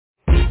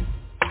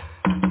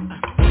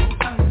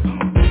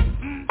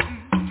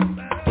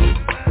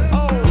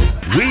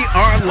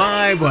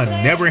live on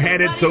Never Had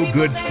It So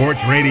Good Sports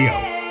Radio.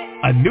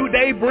 A new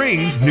day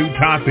brings new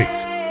topics.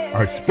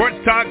 Our sports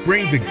talk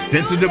brings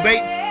extensive debate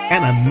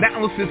and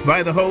analysis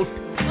by the host,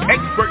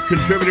 expert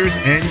contributors,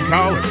 and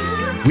callers.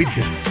 We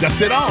discuss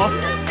it all.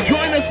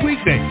 Join us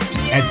weekdays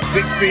at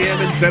 6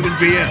 p.m. and 7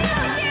 p.m.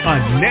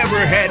 on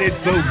Never Had It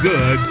So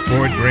Good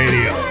Sports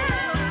Radio.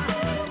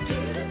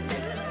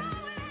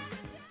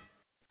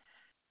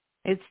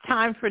 It's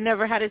time for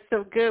Never Had It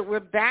So Good. We're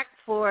back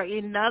for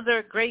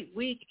another great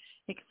week.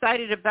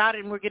 Excited about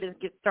it, and we're going to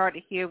get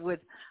started here with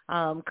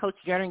Coach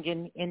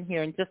Jernigan in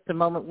here in just a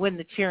moment when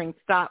the cheering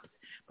stops.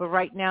 But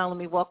right now, let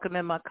me welcome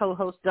in my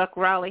co-host, Duck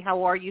Riley.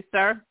 How are you,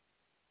 sir?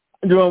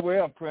 Doing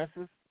well,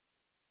 Princess.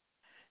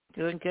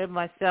 Doing good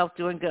myself.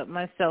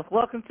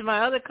 Welcome to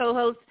my other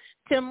co-host,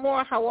 Tim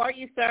Moore. How are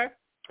you, sir?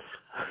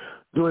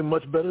 Doing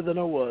much better than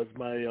I was.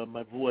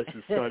 My voice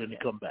is starting to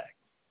come back.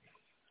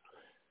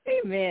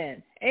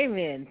 Amen.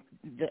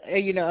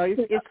 You know,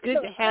 it's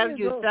good to have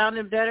you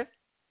sounding better.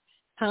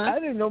 Huh? I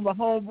didn't know my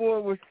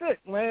homeboy was sick,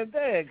 man.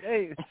 Dang,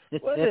 hey,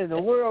 what in the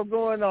world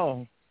going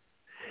on?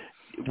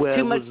 Well,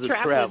 Too it much was the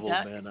travel,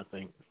 man, I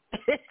think.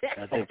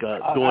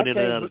 Going in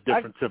and out of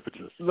different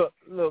temperatures. Look,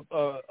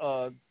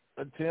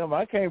 Tim,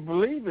 I can't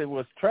believe it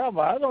was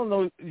travel. I don't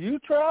know. You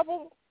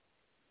travel?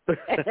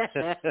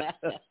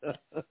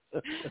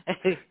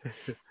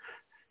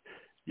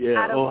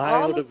 Yeah,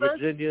 Ohio to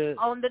Virginia.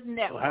 On the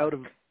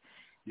network.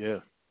 Yeah.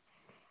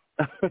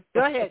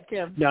 Go ahead,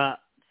 Tim.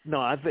 No,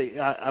 I think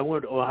I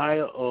went to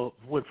Ohio,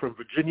 went from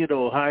Virginia to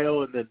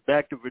Ohio, and then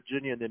back to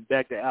Virginia, and then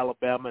back to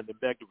Alabama, and then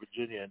back to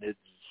Virginia, and it's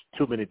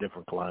too many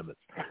different climates.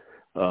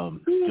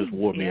 Just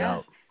wore me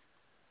out.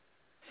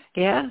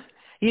 Yeah.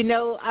 You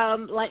know,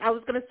 like I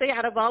was going to say,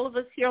 out of all of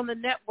us here on the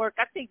network,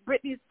 I think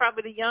Brittany's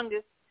probably the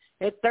youngest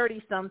at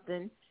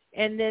 30-something,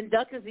 and then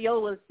Duck is the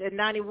oldest at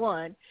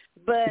 91.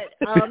 But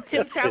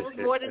Tim travels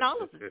more than all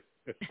of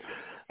us.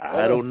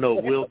 I don't know.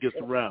 Will gets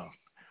around.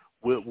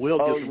 Will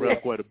gets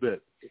around quite a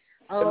bit.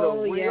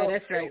 Oh, yeah,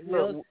 that's right.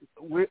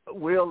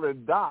 Will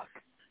and Doc.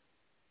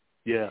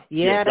 Yeah,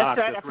 that's Doc,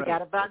 right. That's I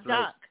forgot about right.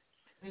 Doc.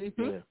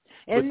 Mm-hmm. Yeah.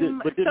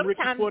 But didn't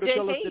Ricky Porter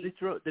tell us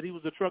J.A. that he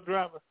was a truck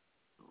driver?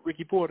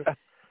 Ricky Porter.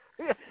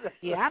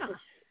 Yeah,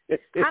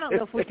 I don't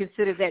know if we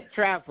consider that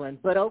traveling,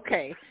 but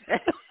okay.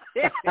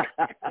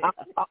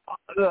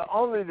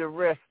 Only the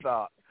rest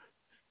stop.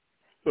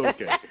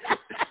 Okay.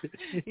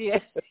 Yeah.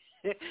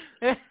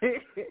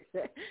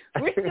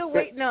 We're still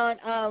waiting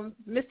on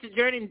Mr.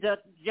 Jernigan.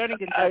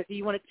 Do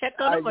you want to check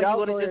on him, or you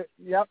want to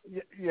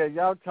just?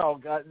 Y'all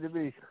talk. Let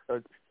me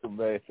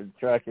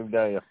track him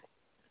down.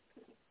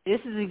 This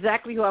is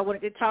exactly who I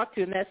wanted to talk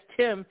to, and that's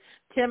Tim.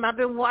 Tim, I've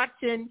been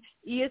watching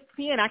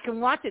ESPN. I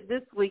can watch it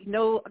this week.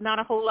 No, not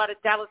a whole lot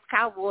of Dallas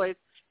Cowboys,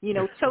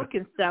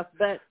 choking stuff.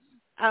 But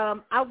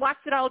I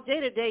watched it all day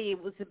today.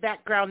 It was the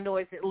background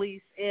noise at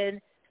least. And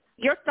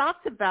your thoughts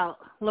about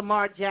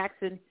Lamar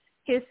Jackson,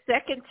 his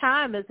second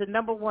time as the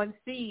number one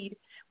seed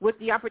with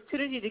the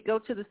opportunity to go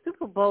to the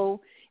Super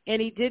Bowl,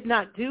 and he did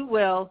not do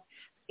well.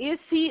 Is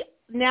he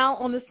now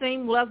on the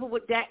same level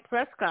with Dak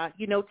Prescott,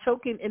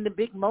 choking in the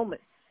big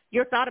moments?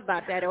 Your thought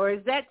about that, or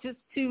is that just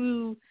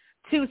too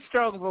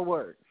strong of a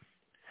word?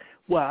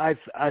 Well,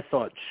 I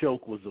thought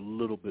choke was a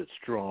little bit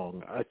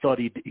strong. I thought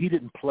he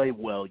didn't play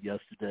well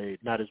yesterday,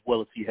 not as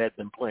well as he had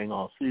been playing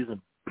all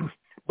season.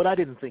 But I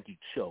didn't think he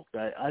choked.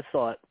 I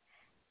thought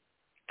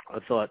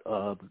it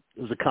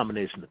was a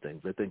combination of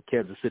things. I think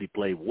Kansas City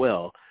played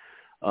well,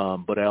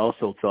 but I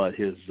also thought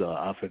his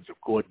offensive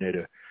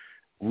coordinator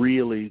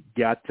really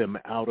got them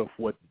out of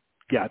what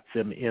got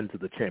them into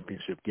the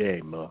championship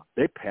game.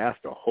 They passed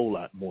a whole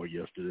lot more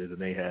yesterday than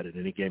they had in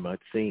any game I'd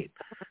seen,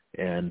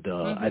 and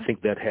I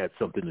think that had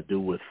something to do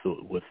with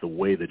the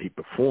way that he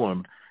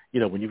performed.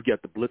 When you've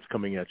got the blitz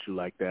coming at you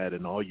like that,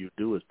 and all you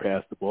do is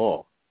pass the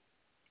ball,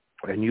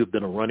 and you've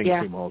been a running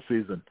team all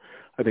season,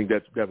 I think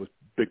that was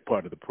a big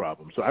part of the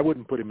problem. So I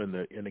wouldn't put him in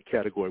the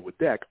category with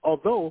Dak.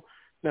 Although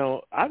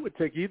now I would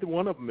take either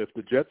one of them if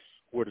the Jets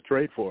were to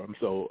trade for him.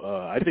 So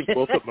I think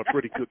both of them are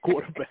pretty good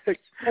quarterbacks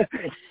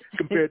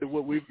compared to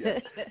what we've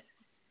got.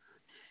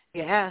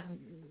 Yeah.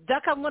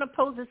 Duck, I'm going to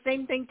pose the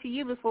same thing to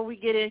you before we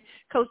get in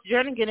Coach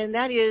Jernigan, and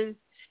that is,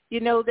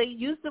 they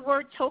used the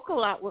word choke a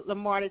lot with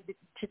Lamar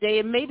today,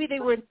 and maybe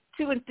they were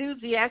too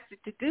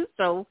enthusiastic to do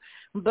so,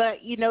 but,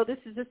 this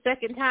is the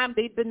second time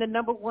they've been the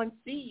number one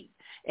seed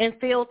and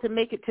failed to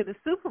make it to the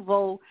Super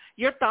Bowl.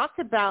 Your thoughts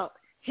about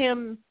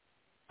him?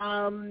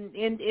 And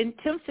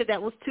Tim said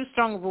that was too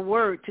strong of a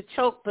word to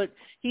choke, but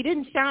he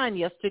didn't shine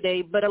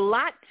yesterday. But a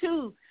lot,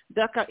 too,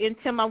 Duck and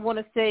Tim, I want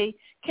to say,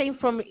 came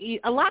from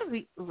a lot of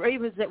the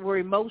Ravens that were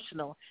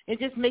emotional and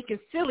just making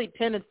silly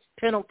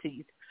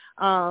penalties,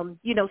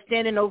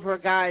 standing over a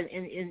guy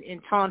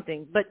and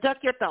taunting. But, Duck,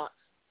 your thoughts?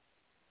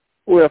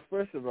 Well,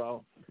 first of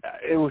all,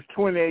 it was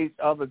 28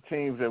 other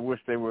teams that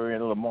wish they were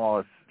in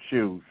Lamar's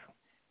shoes.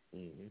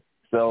 Mm-hmm.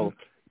 So,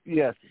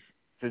 yes,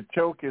 to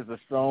choke is a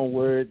strong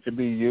word to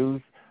be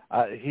used.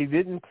 He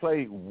didn't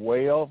play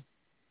well,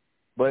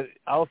 but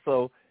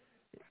also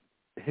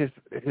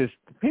his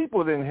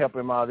people didn't help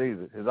him out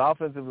either, his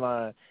offensive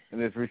line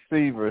and his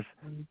receivers.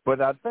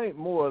 But I think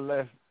more or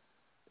less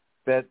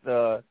that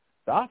the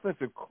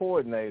offensive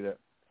coordinator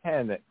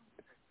panicked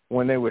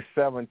when they were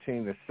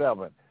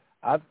 17-7.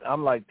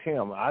 I'm like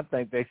Tim. I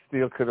think they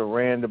still could have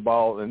ran the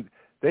ball, and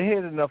they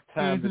had enough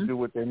time to do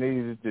what they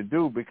needed to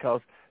do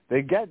because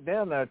they got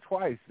down there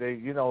twice. They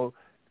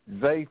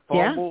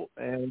fumbled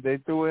and they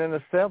threw an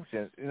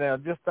interception. Now,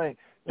 just think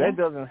that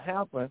doesn't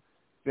happen,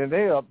 then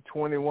they're up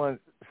 21-17.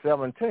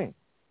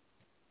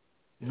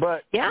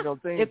 But things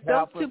if those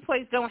happen. 2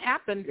 plays don't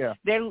happen,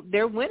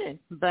 they're winning.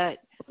 But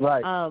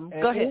right,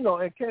 go ahead.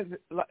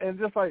 And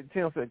just like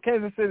Tim said,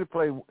 Kansas City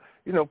played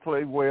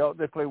well.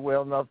 They played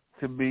well enough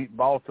to beat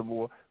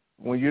Baltimore.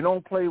 When you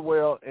don't play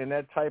well in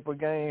that type of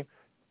game,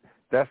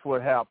 that's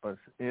what happens.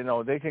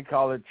 They can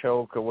call it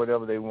choke or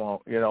whatever they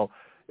want.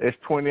 There's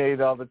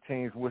 28 other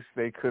teams which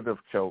they could have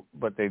choked,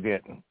 but they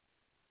didn't.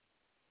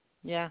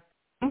 Yeah.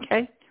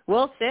 Okay.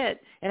 Well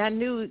said. And I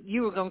knew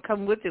you were going to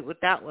come with it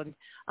with that one.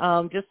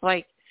 Just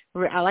like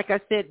I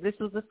said, this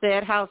was a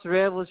sad house.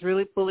 Rev was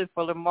really pulling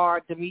for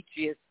Lamar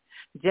Demetrius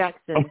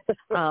Jackson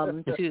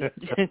to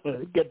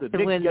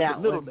win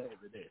that one.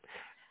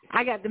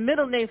 I got the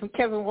middle name from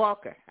Kevin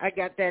Walker. I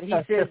got that. He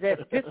says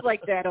that just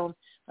like that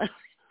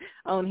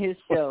on his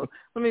show.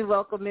 Let me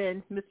welcome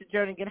in Mr.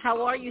 Jernigan.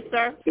 How are you,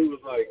 sir? He was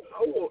like,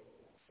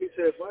 he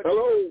said,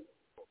 hello.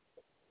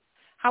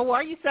 How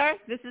are you, sir?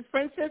 This is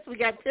Princess. We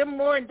got Tim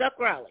Moore and Duck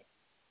Riley.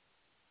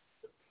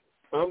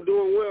 I'm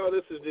doing well.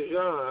 This is Dijon.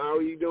 How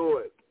are you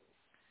doing?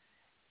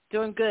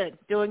 Doing good.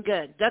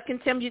 Duck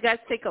and Tim, you guys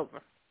take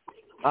over.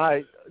 All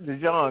right,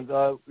 Dijon,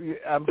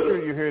 I'm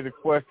sure you hear the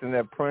question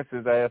that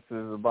Princess asked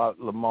us about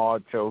Lamar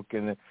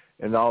choking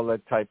and all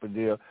that type of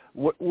deal.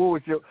 What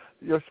was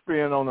your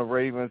spin on the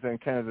Ravens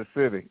and Kansas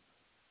City?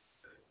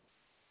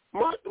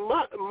 My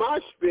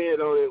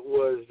spin on it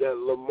was that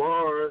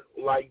Lamar,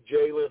 like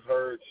Jalen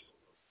Hurts,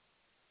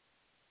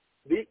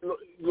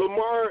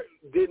 Lamar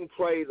didn't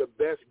play his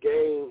best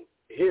game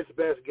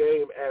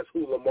as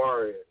who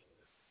Lamar is.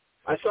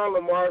 I saw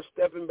Lamar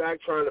stepping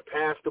back trying to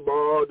pass the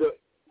ball.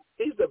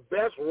 He's the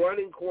best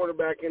running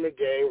quarterback in the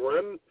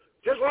game.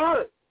 Just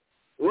run.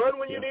 Run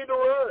when you need to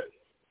run.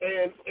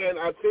 And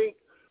I think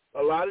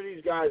a lot of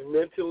these guys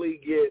mentally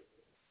get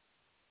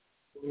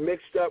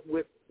mixed up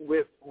with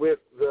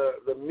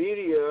the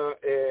media,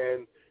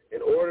 and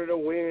in order to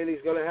win,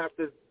 he's going to have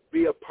to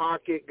be a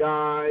pocket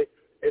guy.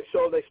 And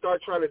so they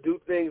start trying to do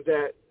things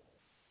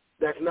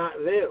that's not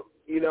them.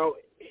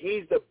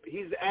 He's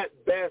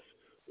at best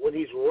when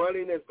he's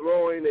running and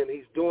throwing and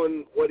he's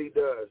doing what he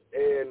does.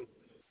 And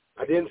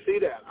I didn't see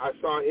that. I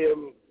saw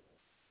him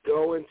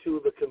go into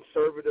the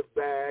conservative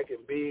bag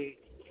and be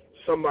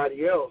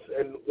somebody else.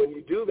 And when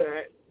you do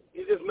that,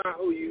 you're just not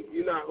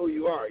you're not who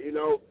you are.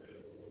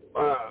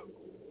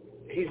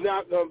 He's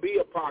not going to be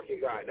a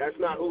pocket guy. That's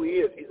not who he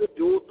is. He's a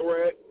dual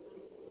threat.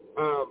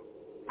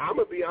 I'm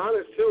going to be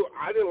honest, too.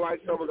 I didn't like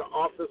some of the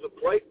offensive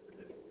play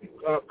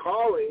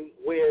calling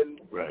when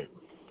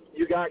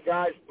you got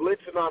guys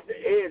blitzing off the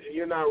edge and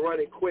you're not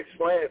running quick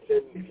slants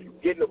and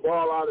getting the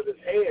ball out of his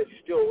hands.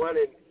 You're still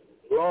running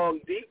long,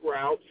 deep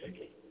routes.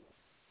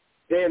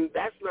 Then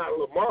that's not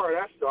Lamar.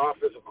 That's the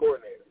offensive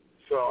coordinator.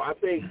 So I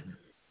think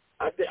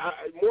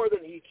more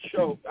than he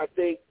choked, I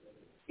think,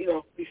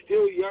 he's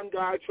still a young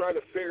guy trying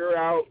to figure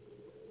out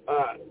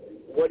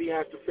what he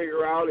has to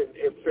figure out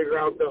and figure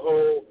out the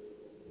whole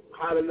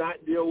how to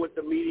not deal with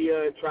the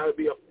media and try to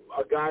be a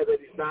guy that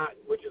he's not,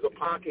 which is a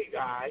pocket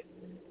guy.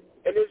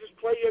 And then just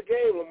play your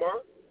game,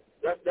 Lamar.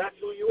 That's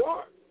who you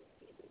are.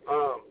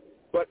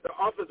 But the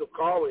offensive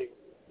calling,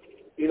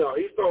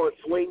 he's throwing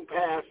swing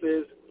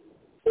passes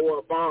or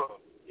a bomb.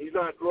 He's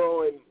not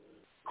throwing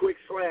quick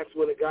slants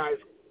when a guy's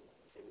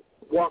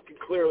walking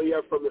clearly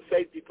up from the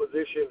safety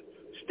position,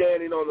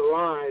 standing on the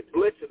line,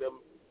 blitzing him,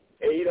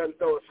 and he doesn't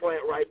throw a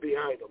slant right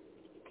behind him.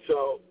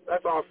 So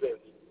that's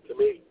offense to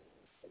me.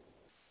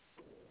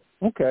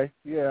 Okay,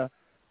 yeah.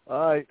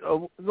 All right,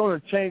 I'm going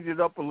to change it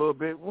up a little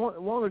bit.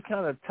 Want to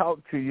kind of talk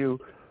to you.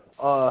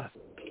 What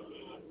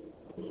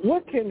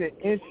can the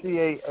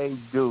NCAA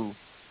do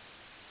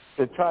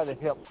to try to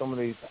help some of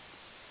these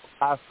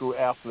high school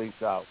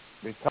athletes out?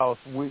 Because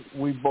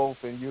we both,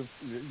 and you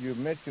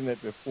mentioned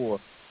it before,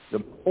 the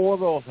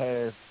portal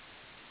has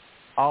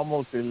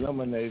almost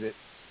eliminated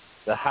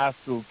the high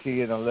school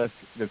kid unless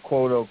the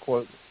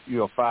quote-unquote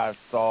you're a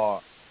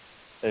 5-star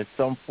and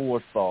some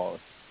 4 stars.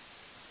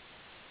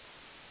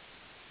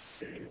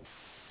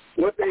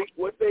 What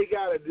they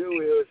got to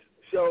do is,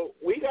 so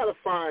we got to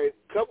find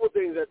a couple of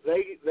things that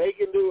they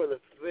can do and the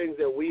things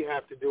that we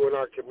have to do in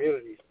our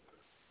communities.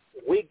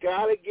 We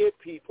got to get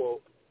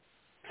people,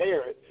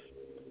 parents,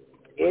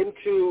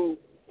 into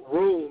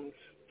rooms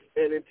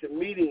and into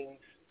meetings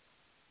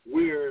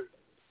where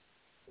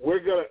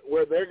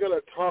they're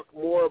gonna talk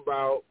more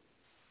about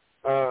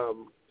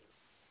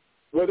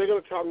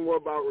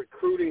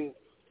recruiting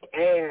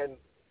and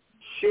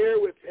share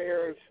with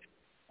parents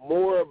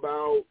more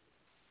about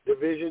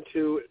Division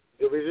II,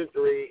 Division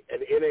III,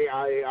 and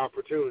NAIA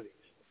opportunities.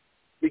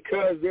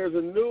 because there's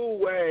a new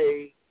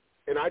way,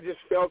 and I just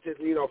felt it,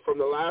 from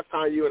the last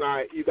time you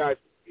guys,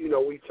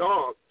 we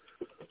talked.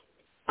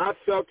 I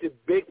felt it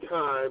big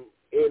time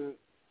in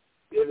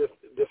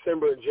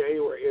December and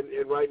January,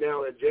 and right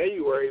now in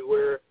January,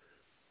 where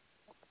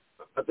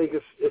I think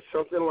it's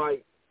something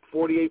like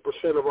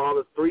 48% of all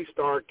the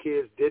 3-star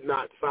kids did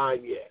not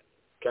sign yet.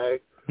 Okay,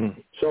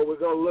 So we're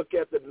going to look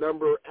at the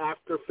number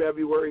after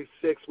February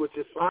 6th, which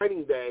is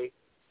signing day,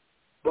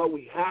 but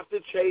we have to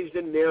change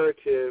the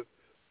narrative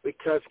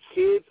because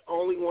kids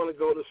only want to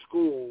go to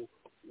school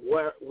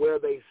where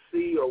they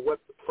see or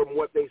from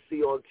what they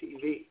see on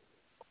TV.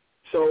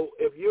 So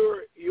if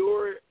you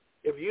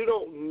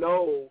don't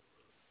know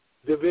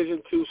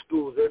Division II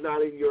schools, they're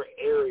not in your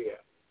area.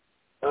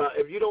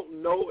 If you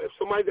don't know, if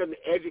somebody doesn't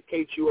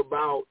educate you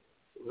about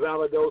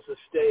Valdosta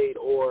State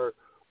or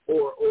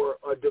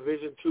a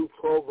Division II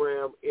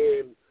program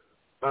in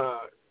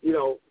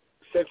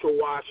Central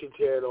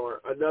Washington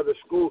or another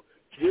school,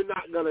 you're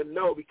not going to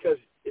know because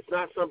it's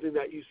not something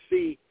that you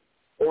see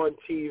on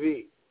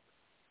TV.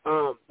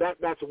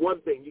 That's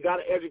one thing. You got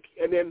to educate.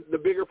 And then the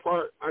bigger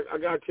part, I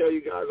got to tell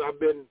you guys, I've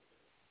been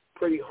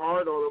pretty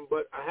hard on them,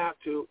 but I have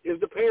to, is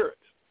the parents.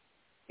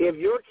 If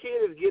your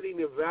kid is getting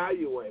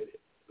evaluated,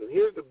 and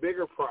here's the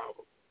bigger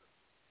problem.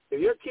 If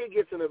your kid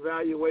gets an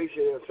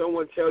evaluation and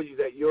someone tells you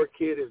that your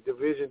kid is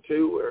Division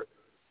II or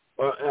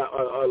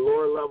a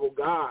lower-level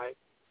guy,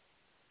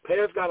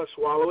 parents got to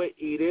swallow it,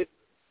 eat it,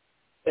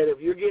 and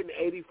if you're getting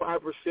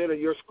 85% of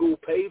your school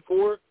paid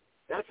for,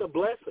 that's a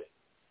blessing.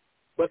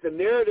 But the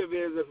narrative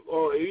is,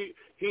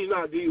 he's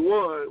not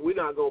D1, we're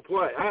not going to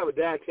play. I have a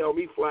dad tell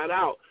me flat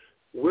out,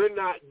 we're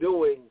not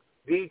doing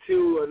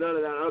D2 or none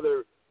of that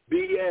other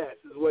BS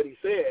is what he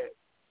said.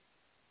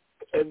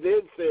 And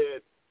then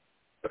said,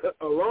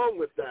 along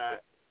with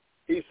that,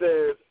 he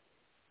says,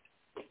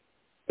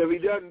 if he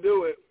doesn't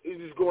do it, he's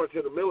just going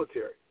to the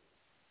military.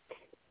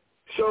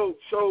 So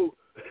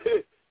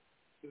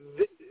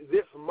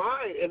this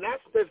mind, and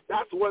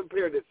that's one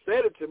parent that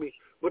said it to me,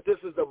 but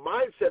this is the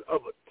mindset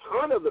of a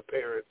ton of the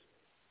parents,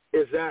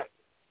 is that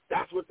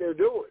that's what they're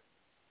doing.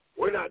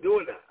 We're not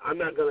doing that. I'm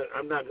not gonna do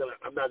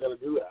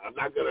that. I'm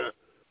not gonna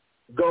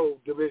go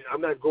division.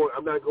 I'm not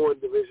going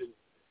division.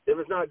 If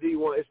it's not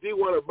D1, it's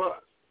D1 or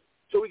bust.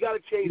 So we got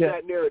to change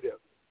that narrative.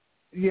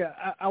 Yeah,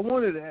 I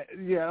wanted to.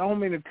 Yeah, I don't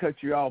mean to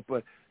cut you off,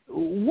 but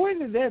where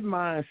did that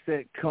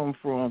mindset come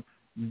from?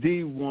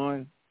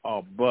 D1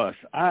 or bust?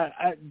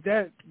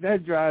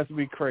 That drives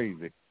me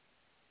crazy.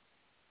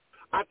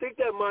 I think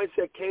that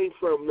mindset came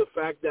from the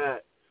fact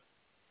that,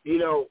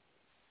 it's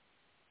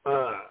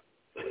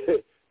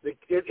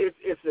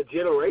a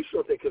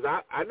generational thing.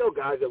 Because I know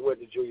guys that went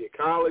to junior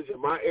college in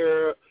my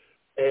era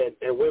and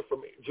went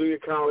from junior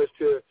college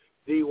to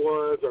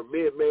D1s or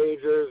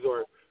mid-majors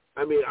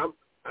I'm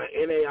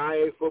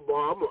NAIA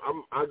football.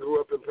 I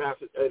grew up in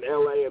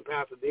L.A. and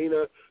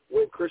Pasadena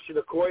when Christian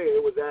Okoye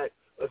was at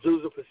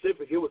Azusa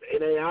Pacific. It was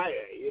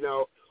NAIA,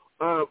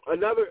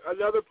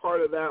 Another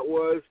part of that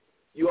was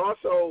you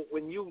also,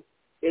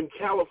 in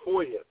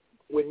California,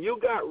 when you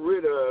got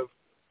rid of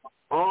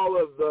all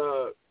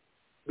of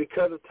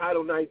because of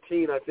Title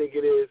 19, I think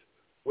it is,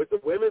 with the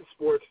women's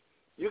sports,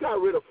 you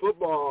got rid of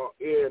football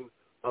in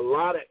a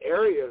lot of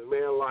areas,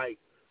 man, like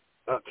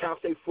Cal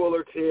State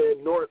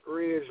Fullerton,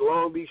 Northridge,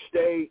 Long Beach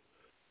State.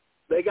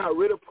 They got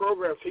rid of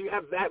programs, so you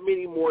have that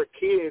many more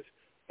kids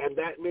and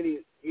that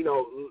many,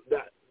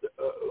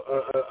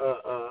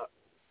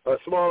 a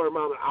smaller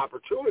amount of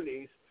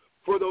opportunities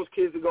for those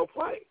kids to go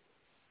play.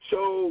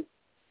 So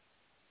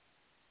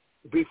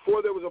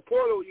before there was a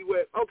portal, you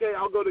went, okay,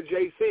 I'll go to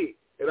JC,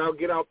 and I'll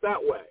get out that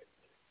way.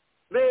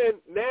 Then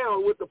now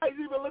with the – he's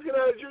even looking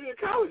at a junior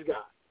college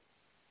guy.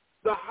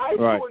 The high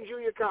school and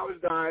junior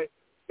college guy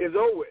is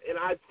over. And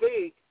I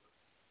think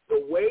the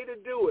way to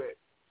do it,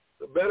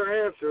 the better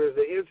answer is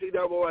the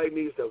NCAA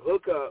needs to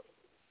hook up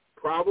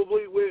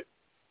probably with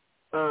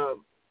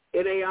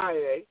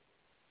NAIA,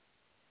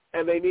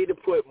 and they need to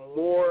put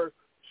more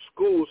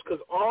schools, because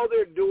all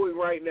they're doing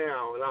right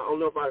now, and I don't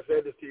know if I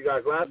said this to you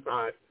guys last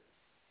time,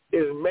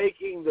 is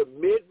making the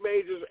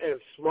mid-majors and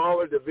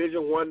smaller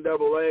Division I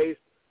AA's,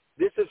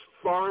 this is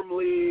farm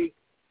league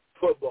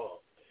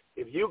football.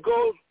 If you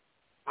go,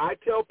 I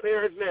tell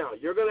parents now,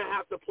 you're going to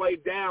have to play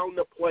down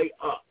to play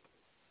up.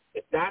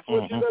 If that's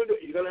what you're going to do,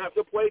 you're going to have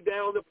to play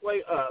down to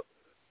play up.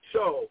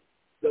 So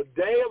the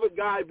day of a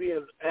guy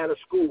being at a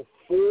school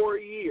 4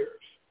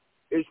 years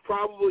is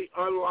probably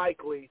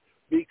unlikely,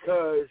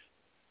 because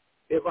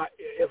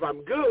if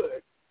I'm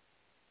good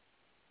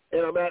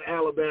and I'm at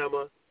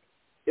Alabama,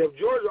 if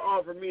Georgia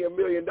offered me $1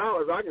 million,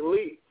 I can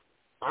leave.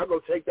 I'll go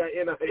take that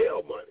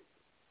NIL money.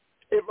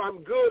 If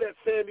I'm good at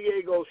San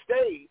Diego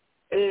State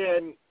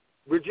and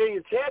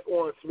Virginia Tech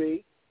wants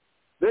me,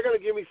 they're going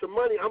to give me some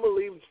money. I'm gonna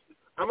leave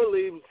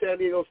San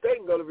Diego State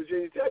and go to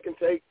Virginia Tech and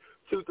take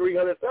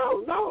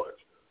 $200,000-$300,000.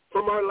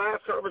 From our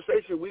last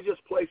conversation, we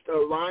just placed a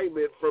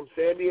lineman from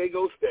San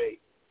Diego State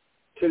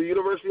to the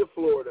University of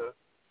Florida.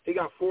 He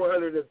got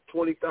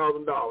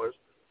 $420,000,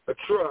 a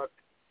truck,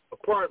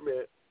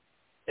 apartment,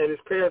 and his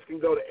parents can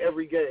go to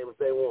every game if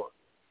they want.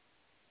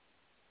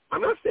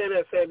 I'm not staying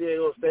at San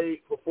Diego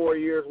State for 4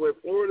 years when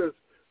Florida's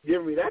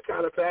giving me that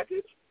kind of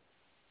package.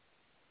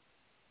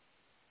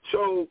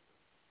 So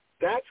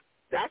that's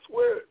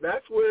where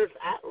it's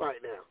at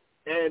right now.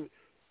 And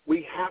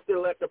we have to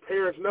let the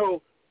parents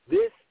know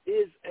this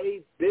is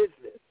a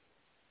business.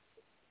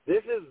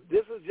 This is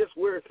just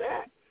where it's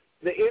at.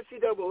 The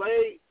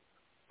NCAA,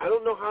 I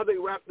don't know how they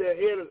wrap their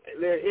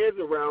heads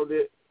around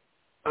it.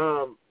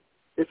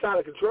 It's out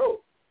of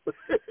control.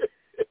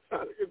 It's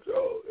out of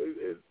control.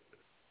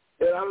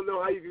 And I don't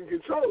know how you can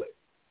control it.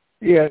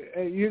 Yeah,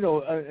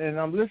 and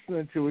I'm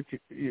listening to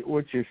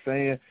what you're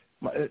saying,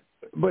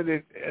 but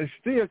it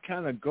still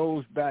kind of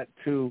goes back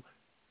to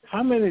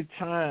how many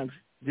times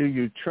do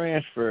you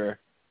transfer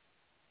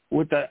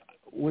with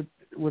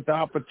the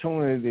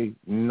opportunity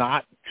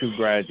not to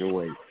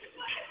graduate?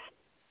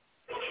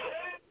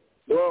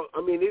 Well, I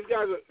mean, these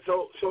guys are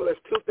so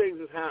there's two things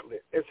that's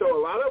happening, and so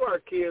a lot of our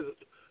kids,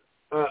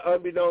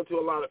 unbeknown to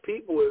a lot of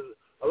people, is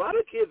a lot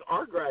of kids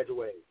are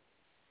graduating.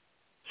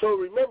 So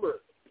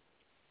remember,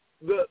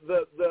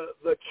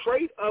 the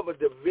trait of a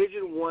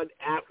Division I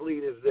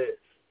athlete is this: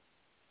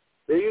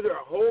 they either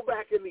hold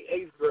back in the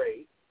 8th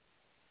grade,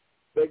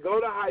 they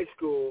go to high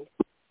school,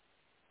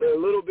 they're a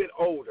little bit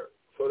older,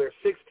 so they're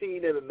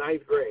 16 in the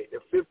 9th grade, they're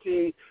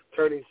 15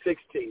 turning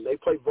 16. They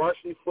play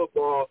varsity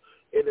football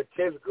in the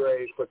 10th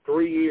grade for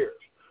 3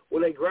 years.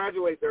 When they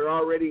graduate, they're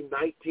already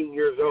 19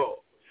 years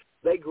old.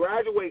 They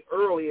graduate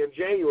early in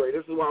January.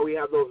 This is why we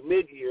have those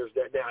mid-years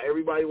that now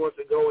everybody wants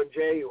to go in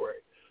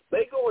January.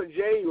 They go in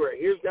January.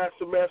 Here's that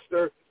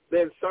semester,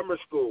 then summer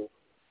school.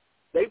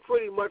 They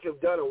pretty much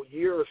have done a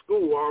year of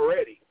school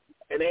already,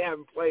 and they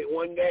haven't played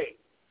one game.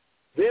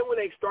 Then when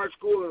they start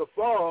school in the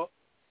fall,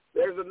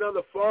 there's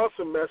another fall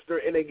semester,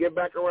 and they get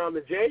back around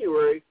to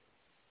January,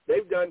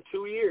 they've done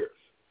 2 years.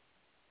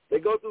 They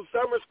go through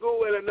summer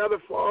school and another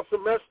fall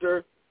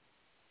semester.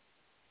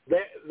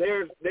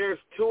 There's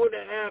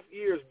 2.5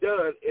 years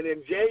done, and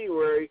in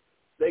January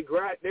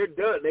they're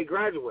done. They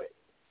graduate.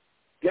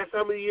 Guess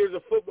how many years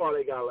of football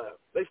they got left?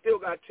 They still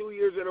got 2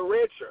 years in a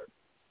red shirt.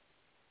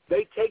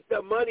 They take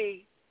the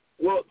money,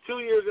 2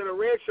 years in a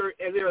red shirt,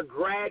 and they're a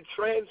grad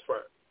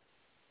transfer.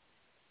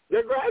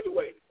 They're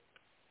graduating.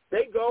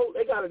 They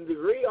got a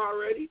degree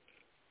already.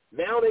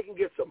 Now they can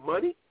get some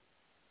money,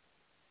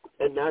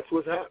 and that's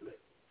what's happening.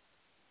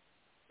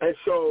 And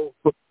so,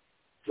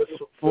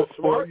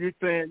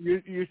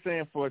 you're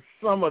saying for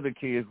some of the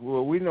kids,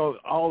 well, we know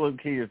all of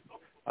the kids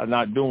are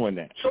not doing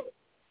that.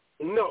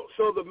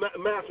 So the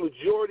mass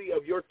majority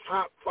of your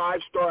top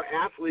 5-star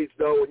athletes,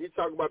 though, when you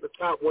talk about the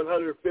top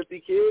 150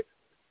 kids,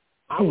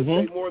 I would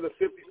say more than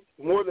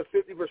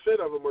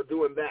 50% of them are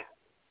doing that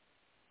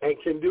and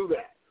can do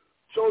that.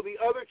 So the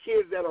other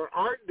kids that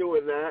aren't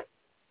doing that,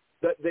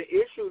 the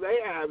issue they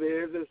have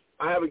is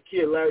I have a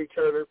kid, Larry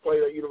Turner,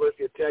 played at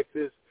University of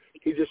Texas.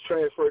 He just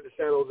transferred to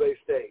San Jose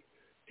State.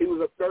 He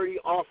was a 30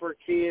 offer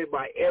kid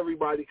by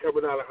everybody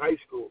coming out of high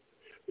school.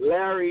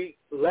 Larry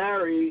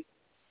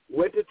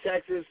went to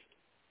Texas,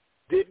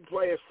 didn't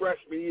play his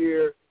freshman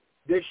year.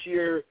 This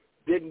year,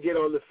 didn't get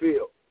on the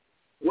field.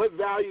 What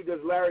value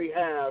does Larry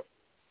have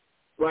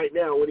right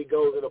now when he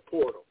goes in a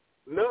portal?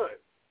 None.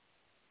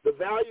 The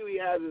value he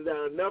has is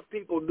that enough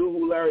people knew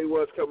who Larry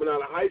was coming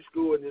out of high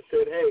school and just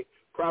said, hey,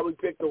 probably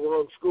picked the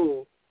wrong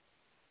school,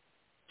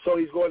 so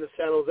he's going to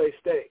San Jose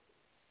State.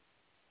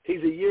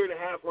 He's a year and a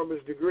half from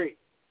his degree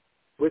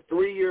with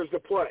 3 years to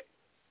play.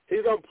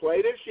 He's going to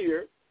play this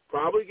year,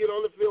 probably get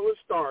on the field and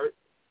start.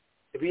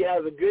 If he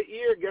has a good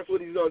year, guess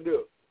what he's going to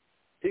do?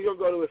 He's going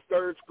to go to his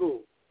third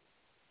school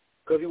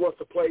because he wants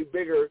to play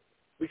bigger,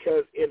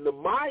 because in the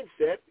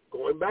mindset,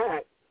 going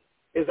back,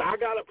 is I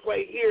got to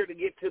play here to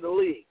get to the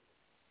league.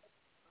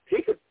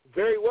 He could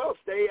very well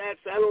stay at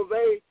San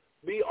Jose,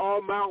 be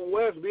all Mountain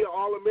West, be an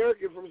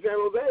All-American from San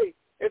Jose,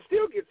 and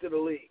still get to the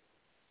league.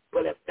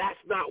 But if that's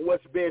not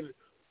what's been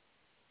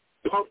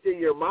pumped in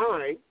your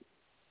mind,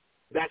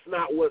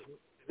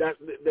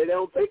 they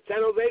don't think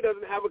San Jose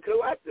doesn't have a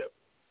collective.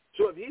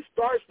 So if he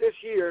starts this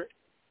year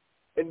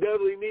and does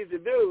what he needs to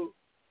do,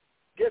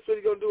 guess what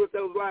he's going to do with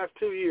those last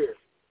 2 years?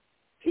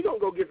 He's going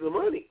to go get the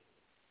money.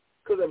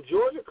 Because if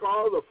Georgia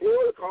calls or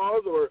Florida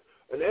calls or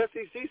an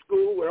SEC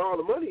school where all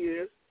the money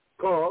is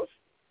calls,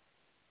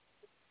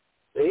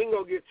 and he can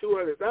go get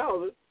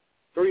 $200,000,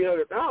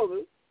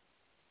 $300,000,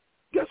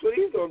 guess what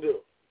he's going to do?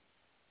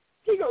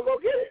 He's going to go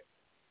get it.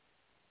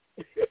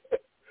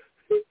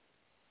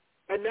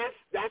 And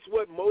that's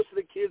what most of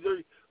the kids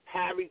are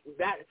having.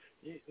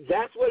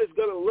 That's what it's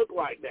going to look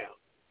like now.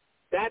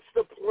 That's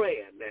the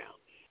plan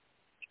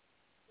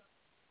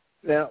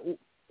now.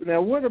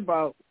 Now, what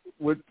about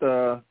with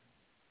the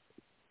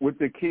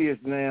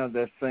kids now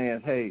that's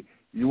saying, "Hey,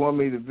 you want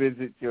me to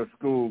visit your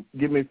school?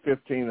 Give me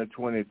 $15,000 or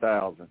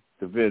 $20,000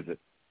 to visit."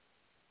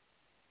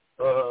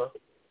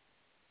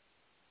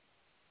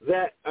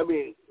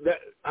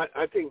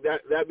 I think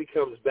that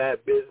becomes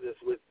bad business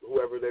with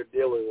whoever they're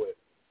dealing with,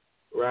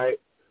 right?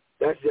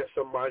 That's just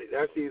somebody.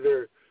 That's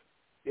either,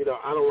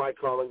 I don't like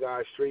calling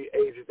guys street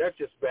agents. That's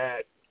just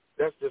bad.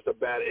 That's just a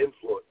bad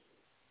influence,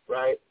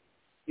 right?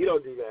 You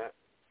don't do that.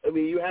 I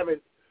mean, you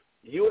haven't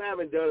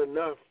done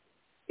enough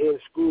in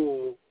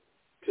school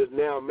to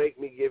now make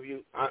me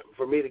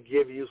for me to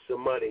give you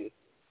some money,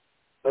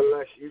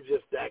 unless you're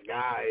just that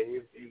guy and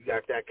you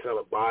got that kind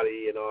of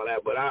body and all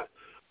that. But I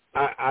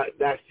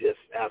that's just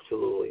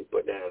absolutely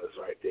bananas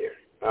right there.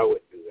 I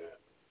wouldn't do that.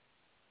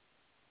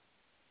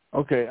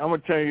 Okay, I'm gonna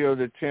turn you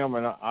over to Tim,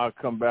 and I'll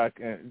come back.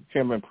 And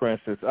Tim and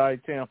Princess. All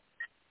right, Tim.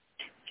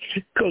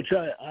 Coach,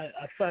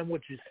 I find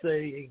what you're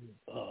saying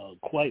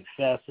quite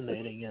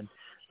fascinating, and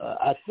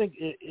I think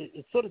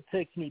it sort of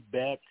takes me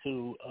back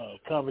to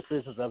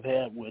conversations I've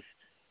had with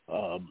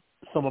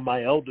some of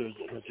my elders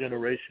in the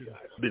generation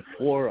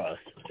before us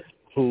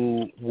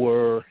who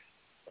were,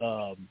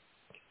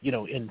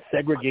 in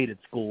segregated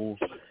schools,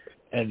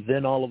 and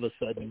then all of a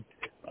sudden,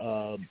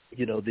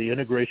 the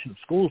integration of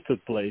schools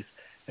took place,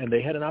 and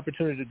they had an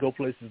opportunity to go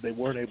places they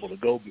weren't able to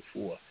go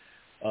before.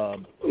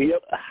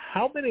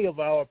 How many of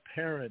our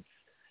parents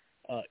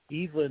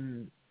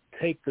even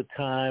take the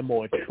time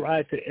or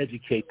try to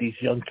educate these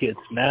young kids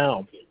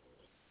now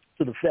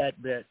to the fact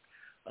that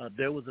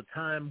there was a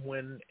time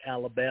when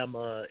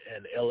Alabama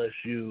and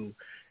LSU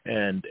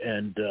and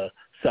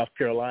South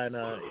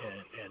Carolina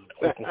and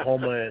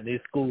Oklahoma and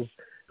these schools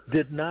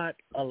did not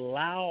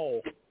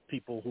allow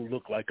people who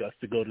look like us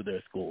to go to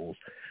their schools.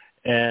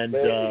 And,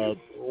 the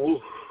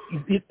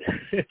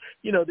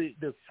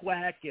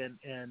SWAC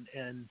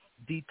and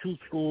D2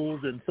 schools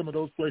and some of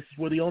those places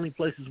were the only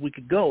places we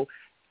could go,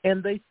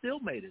 and they still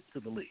made it to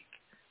the league.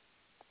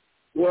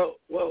 Well,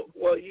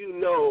 you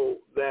know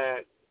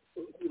that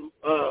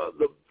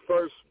the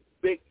first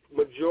big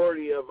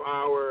majority of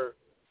our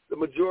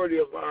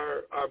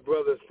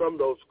brothers from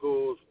those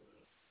schools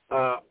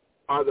are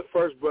the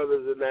first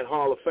brothers in that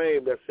Hall of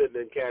Fame that's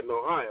sitting in Canton,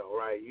 Ohio,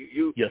 right?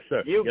 Yes,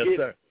 sir. You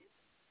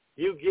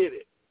get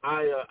it.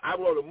 I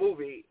wrote a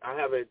movie. I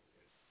haven't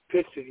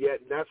pitched it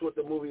yet, and that's what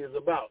the movie is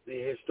about, the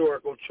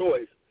historical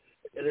choice.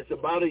 And it's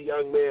about a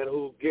young man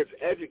who gets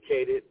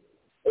educated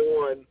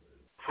on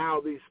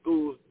how these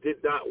schools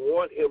did not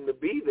want him to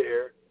be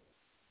there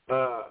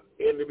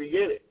in the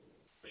beginning.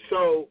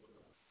 So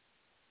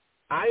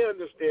I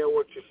understand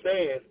what you're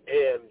saying,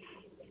 and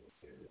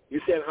you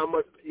said how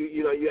much,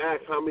 you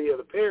asked how many of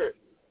the parents.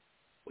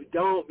 We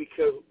don't,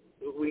 because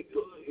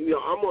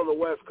I'm on the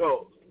West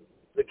Coast.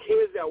 The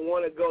kids that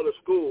want to go to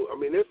school, I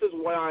mean, this is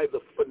why the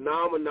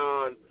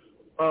phenomenon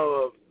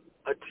of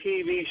a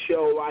TV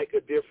show like A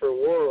Different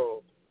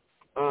World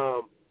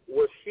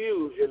was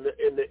huge in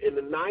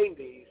the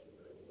 90s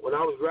when I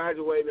was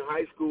graduating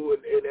high school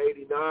in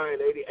 89,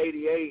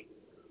 88,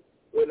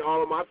 when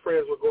all of my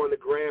friends were going to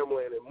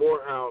Grambling and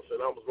Morehouse, and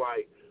I was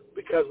like,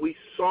 because we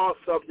saw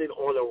something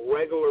on a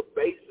regular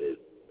basis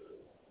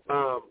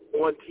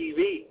on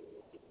TV.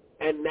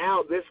 And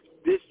now this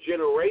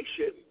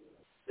generation,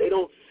 they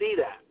don't see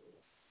that.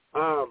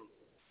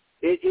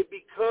 It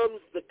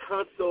becomes the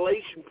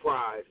consolation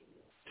prize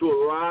to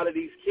a lot of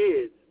these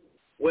kids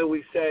when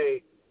we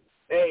say,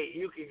 hey,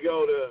 you can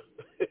go to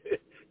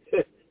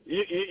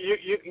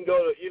you can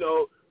go to,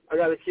 I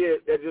got a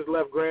kid that just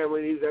left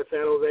Grambling. He's at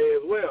San Jose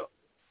as well.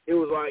 It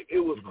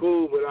was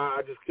cool, but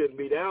I just couldn't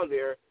be down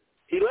there.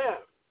 He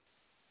left.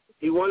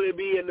 He wanted to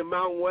be in the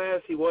Mountain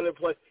West. He wanted to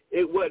play.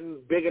 It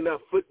wasn't big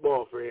enough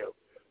football for him.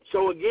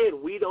 So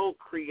again, we don't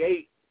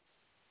create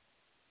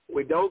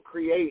the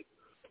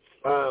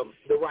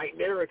right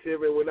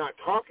narrative, and we're not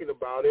talking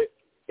about it.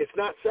 It's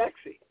not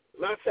sexy. It's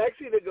not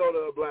sexy to go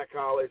to a black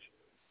college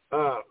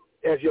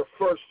as your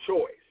first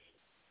choice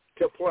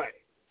to play.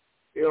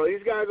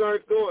 These guys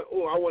aren't going,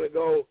 I want to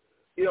go.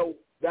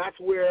 That's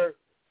where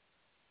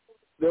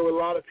there were a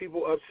lot of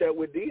people upset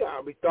with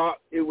Dion. We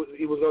thought he was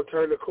going to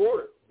turn the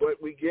corner. But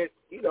we get,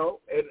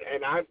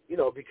 and I,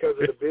 because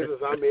of the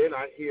business I'm in,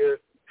 I hear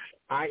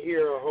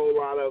a whole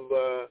lot of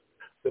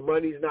the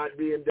money's not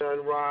being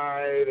done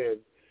right, and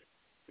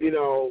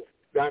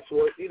that's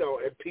what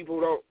and people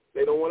don't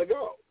want to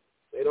go.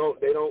 They don't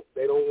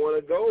want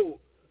to go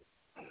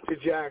to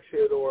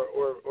Jackson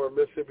or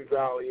Mississippi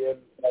Valley. And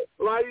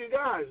a lot of you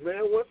guys,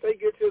 man, once they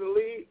get to the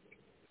league,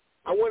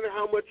 I wonder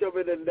how much of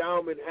an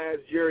endowment has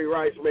Jerry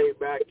Rice made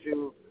back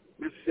to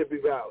Mississippi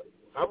Valley.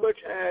 How much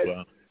has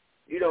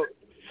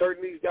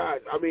certain these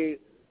guys? I mean,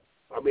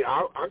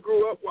 I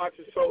grew up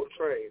watching Soul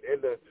Train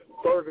and the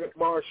Thurgood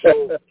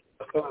Marshall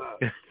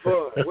fund.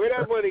 Where'd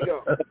that money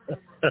go?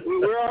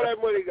 Where all that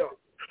money go?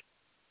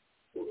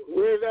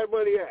 Where's that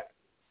money at?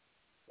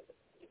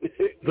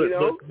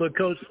 But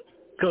Coach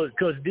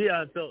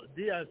Dion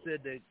said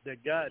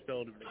that God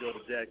told him to go to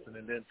Jackson,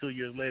 and then 2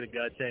 years later,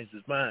 God changed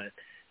his mind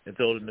and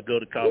told him to go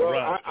to Colorado.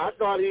 Well, I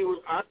thought he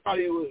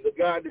was the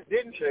guy that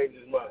didn't change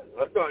his mind.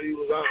 I thought he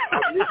was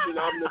omniscient.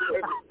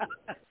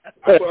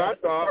 That's what I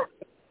thought.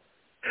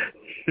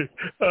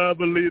 I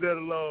believe that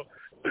alone.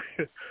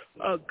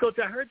 Coach,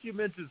 I heard you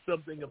mention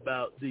something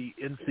about the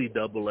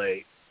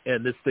NCAA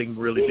and this thing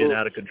really being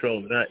out of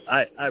control. And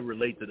I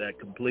relate to that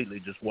completely,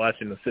 just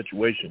watching the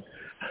situation.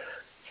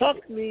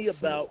 Talk to me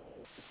about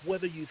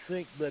whether you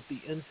think that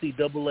the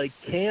NCAA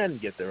can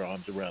get their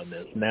arms around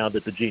this now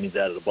that the genie's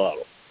out of the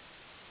bottle.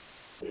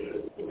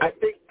 I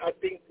think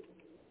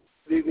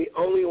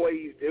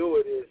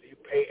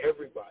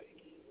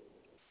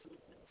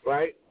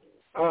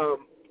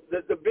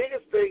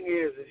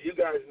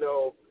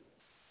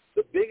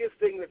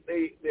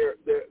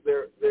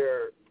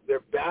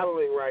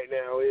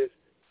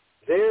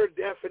their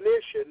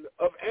definition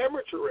of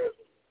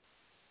amateurism.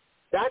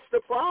 That's the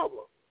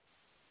problem.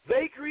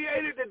 They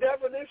created the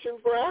definition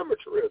for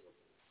amateurism.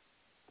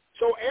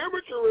 So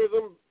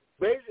amateurism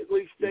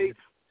basically states,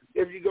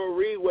 if you go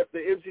read what the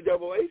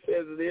NCAA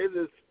says it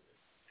is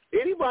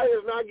anybody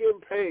that's not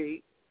getting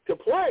paid to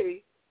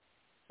play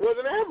was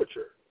an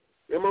amateur.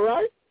 Am I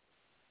right?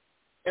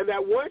 And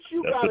that once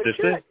you got a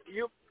check,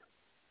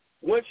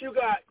 once you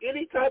got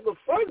any type of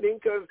funding,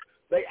 because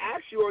they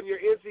ask you on your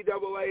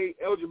NCAA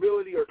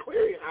eligibility or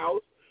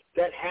clearinghouse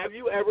that have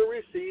you ever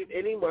received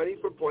any money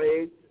for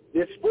playing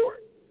this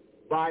sport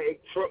by a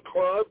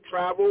club,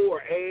 travel,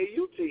 or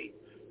AAU team?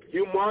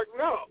 You mark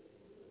no.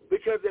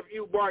 Because if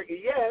you mark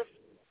yes,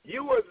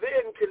 you are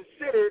then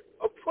considered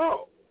a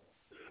pro.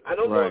 I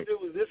don't know if it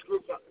was this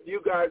group,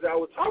 you guys I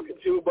was talking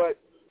to, but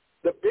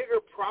the bigger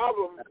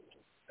problem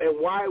and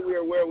why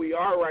we're where we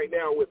are right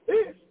now with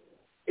this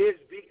is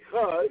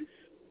because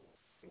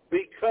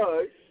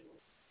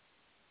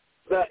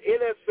the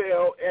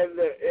NFL and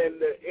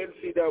the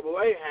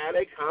NCAA had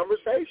a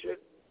conversation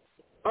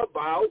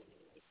about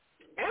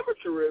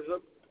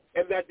amateurism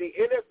and that the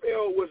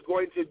NFL was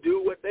going to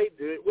do what they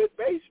did with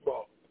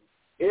baseball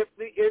if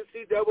the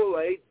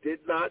NCAA did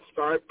not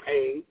start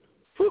paying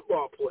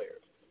football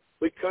players,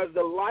 because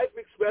the life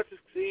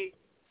expectancy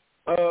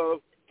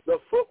of the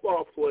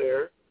football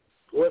player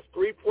was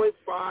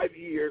 3.5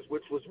 years,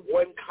 which was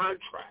one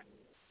contract.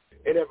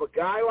 And if a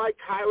guy like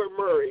Kyler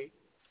Murray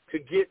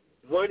could get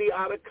money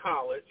out of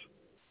college,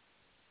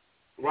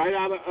 right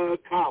out of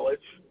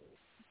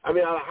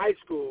high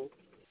school,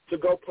 to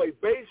go play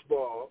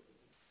baseball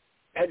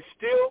and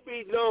still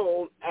be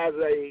known as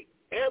a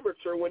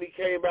amateur when he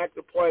came back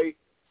to play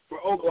for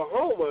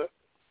Oklahoma,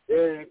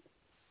 then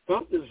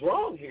something's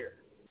wrong here.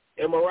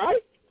 Am I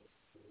right?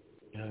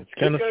 Yeah, it's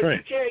kind of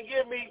strange.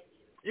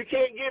 You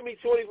can't give me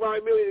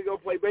 $25 million to go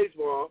play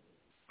baseball.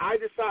 I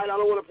decide I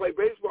don't want to play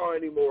baseball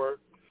anymore,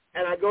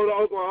 and I go to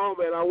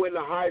Oklahoma and I win the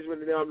Heisman,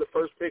 and now I'm the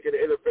first pick in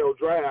the NFL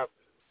draft.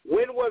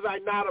 When was I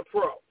not a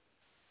pro?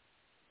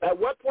 At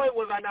what point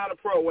was I not a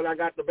pro? When I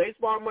got the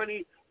baseball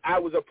money, I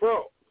was a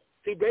pro.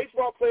 See,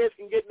 baseball players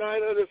can get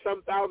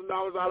 $900-some thousand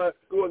out of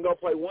school and go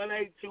play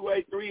 1A,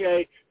 2A,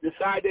 3A,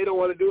 decide they don't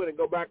want to do it and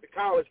go back to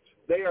college.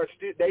 They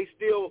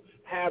still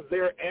have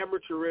their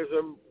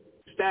amateurism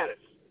status.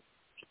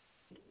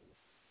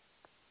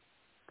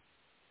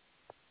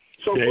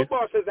 So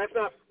football says that's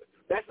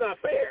not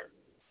fair.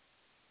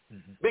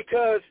 Mm-hmm.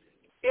 Because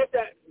if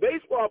that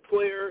baseball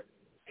player,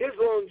 his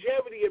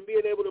longevity and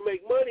being able to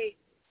make money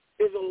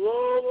is a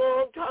long,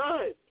 long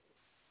time.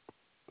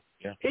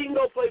 Yeah. He can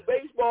go play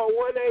baseball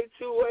 1A,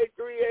 2A,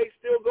 3A,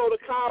 still go to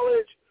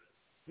college,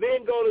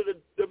 then go to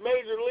the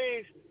major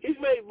leagues. He's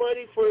made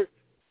money for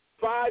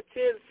 5,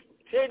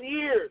 10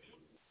 years.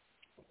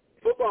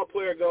 Football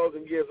player goes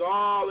and gives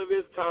all of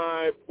his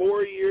time,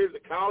 4 years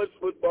of college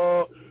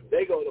football.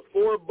 They go to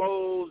 4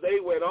 bowls. They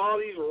win all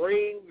these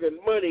rings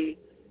and money,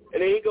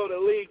 and then he go to the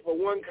league for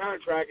one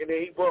contract, and then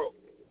he broke.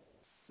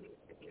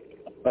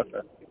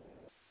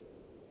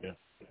 Yeah.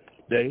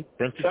 Dave,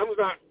 something's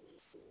not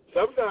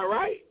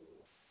right.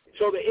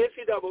 So the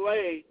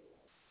NCAA,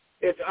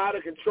 it's out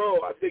of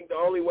control. I think the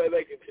only way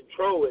they can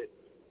control it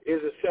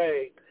is to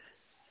say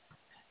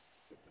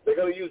they're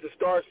going to use the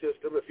star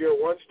system. If you're a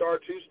 1-star,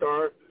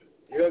 2-star,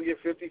 you're going to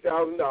get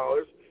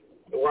 $50,000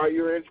 while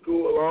you're in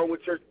school, along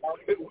with your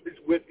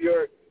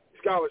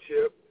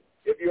scholarship.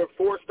 If you're a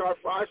 4-star,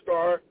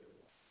 5-star,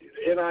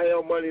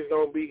 NIL money is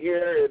going to be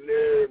here, and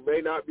there may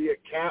not be a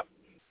cap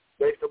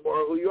based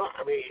upon who you are.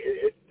 I mean,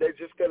 they're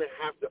just going to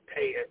have to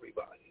pay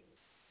everybody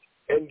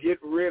and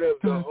get rid of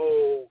the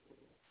whole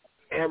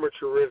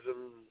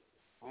amateurism,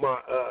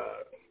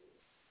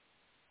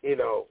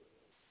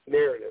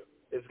 narrative.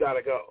 It's got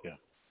to go. Yeah.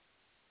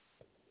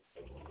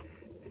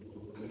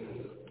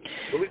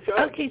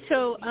 Okay,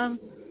 so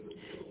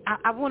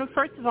I want to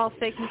first of all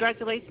say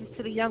congratulations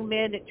to the young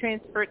man that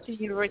transferred to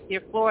the University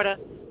of Florida.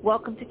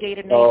 Welcome to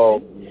Gator Nation. Oh,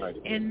 my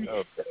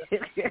goodness.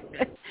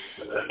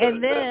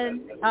 And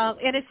then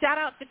and a shout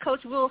out to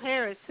Coach Will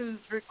Harris, who's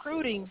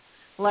recruiting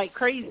like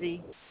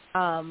crazy.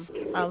 From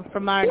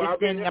my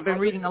understanding, I've been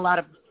reading a lot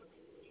of.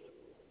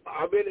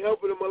 I've been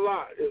helping him a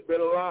lot. It's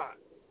been a lot.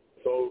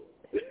 So.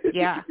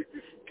 Yeah.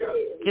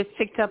 Just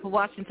picked up a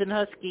Washington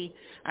Husky.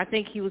 I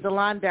think he was a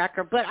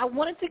linebacker. But I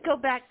wanted to go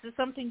back to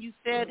something you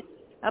said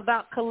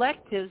about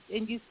collectives,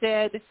 and you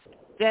said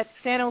that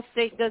San Jose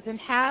State doesn't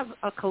have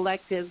a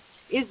collective.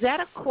 Is that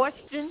a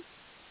question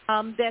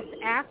that's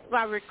asked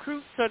by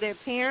recruits or their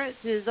parents?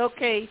 Is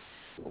okay,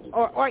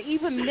 or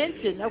even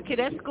mentioned, okay,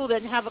 that school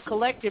doesn't have a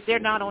collective, they're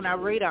not on our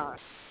radar.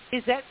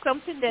 Is that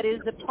something that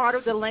is a part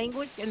of the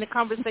language in the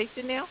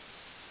conversation now?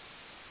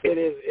 It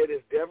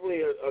is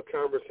definitely a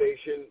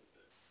conversation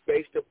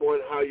based upon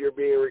how you're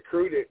being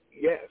recruited,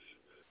 yes.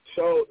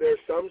 So there's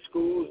some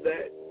schools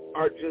that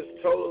are just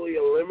totally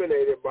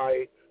eliminated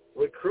by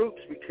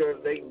recruits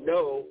because they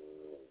know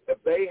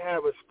if they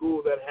have a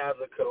school that has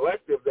a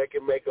collective that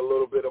can make a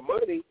little bit of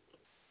money.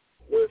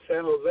 With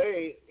San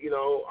Jose,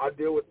 I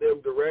deal with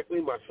them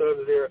directly. My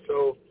son's there,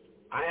 so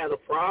I had a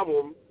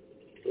problem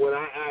when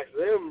I ask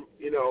them,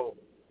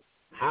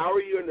 how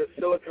are you in the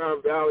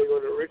Silicon Valley, one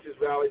of the richest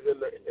valleys in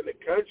the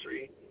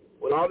country,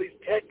 with all these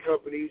tech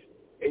companies,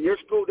 and your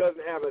school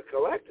doesn't have a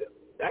collective?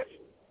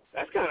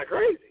 That's kind of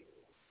crazy.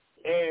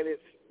 And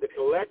it's the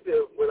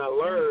collective. When I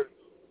learned,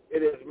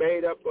 it is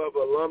made up of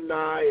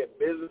alumni and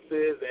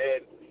businesses,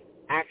 and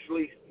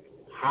actually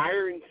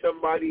hiring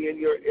somebody in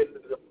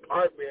the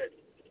department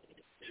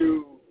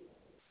to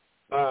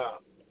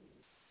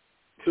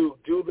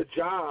do the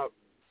job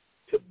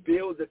to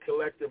build the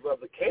collective of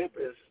the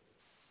campus.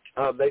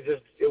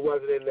 It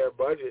wasn't in their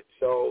budget,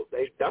 so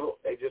they don't.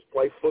 They just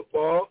play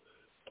football,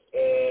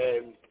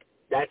 and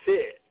that's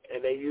it.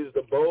 And they use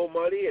the bowl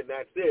money, and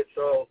that's it.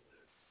 So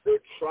they're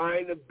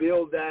trying to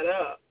build that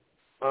up.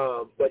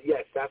 But,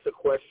 yes, that's a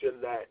question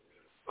that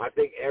I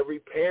think every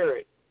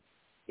parent,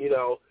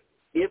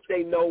 if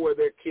they know where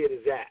their kid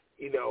is at,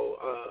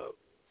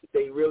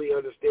 they really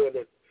understand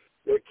that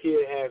their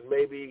kid has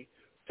maybe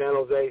San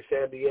Jose,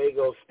 San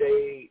Diego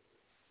State,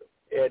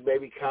 and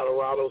maybe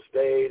Colorado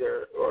State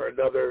or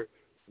another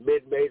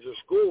mid-major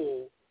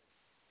school,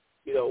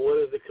 what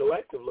does the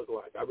collective look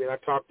like? I mean, I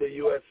talked to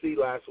USC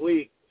last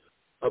week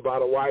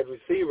about a wide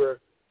receiver,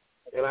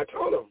 and I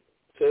told him,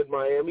 said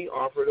Miami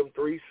offered him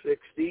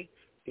 $360.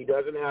 He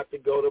doesn't have to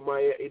go to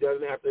Miami.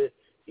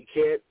 He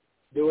can't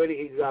do it.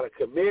 He's got to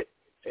commit,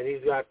 and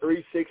he's got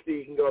 $360.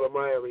 He can go to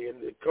Miami.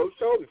 And the coach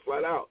told me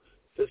flat out,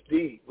 says,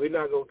 D, we're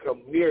not going to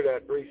come near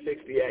that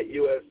 $360 at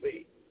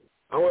USC.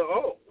 I went,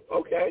 oh,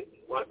 okay.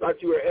 Well, I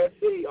thought you were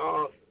SC.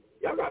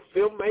 Y'all got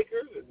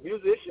filmmakers and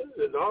musicians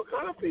and all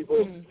kind of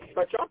people. I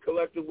thought y'all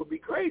collective would be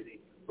crazy,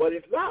 but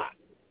it's not.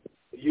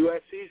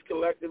 USC's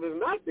collective is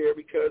not there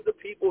because the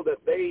people that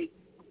they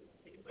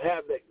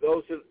have that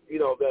goes to,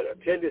 that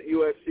attended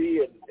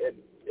USC and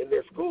in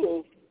their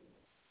schools,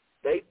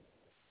 they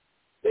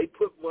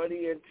put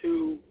money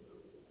into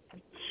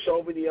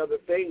so many other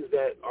things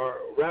that are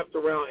wrapped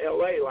around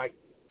LA, like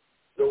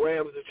the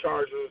Rams, the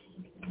Chargers,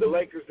 the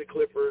Lakers, the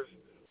Clippers,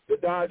 the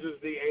Dodgers,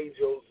 the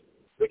Angels,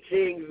 the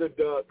Kings, the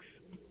Ducks.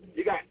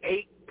 You got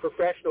 8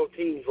 professional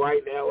teams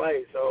right in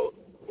LA, so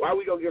why are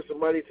we going to give some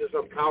money to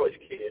some college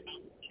kids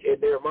in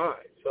their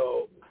mind?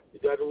 So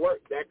it doesn't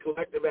work. That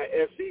collective at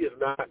SC is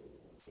not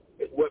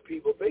what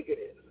people think it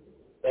is.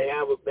 They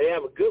have a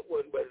good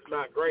one, but it's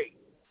not great.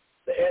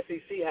 The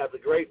SEC has a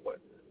great one.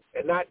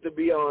 And not to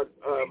be on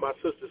my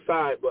sister's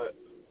side, but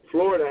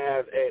Florida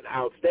has an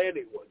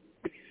outstanding one.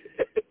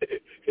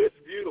 It's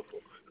beautiful.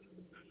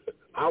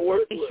 I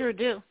work with. They sure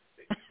do.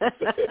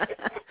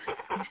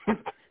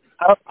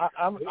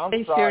 I'm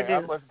they sorry.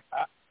 Sure do.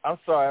 I'm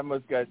sorry. I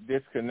must got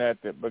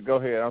disconnected. But go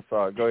ahead. I'm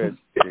sorry. Go ahead.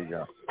 There you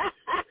go.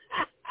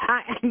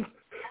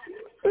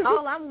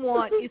 All I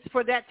want is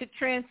for that to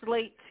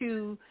translate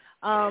to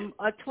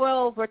a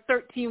 12 or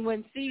 13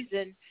 win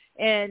season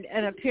and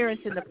an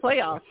appearance in the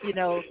playoffs.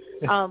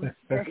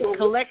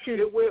 Collection.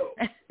 It will.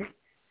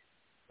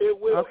 It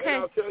will. Okay.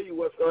 And I'll tell you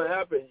what's going to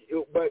happen.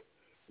 But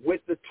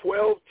with the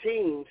 12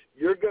 teams,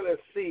 you're going to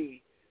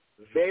see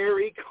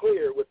very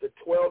clear with the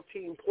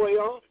 12-team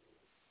playoff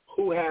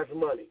who has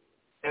money.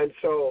 And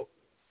so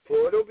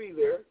Florida will be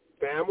there,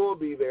 Bama will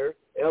be there,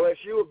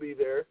 LSU will be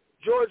there,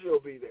 Georgia will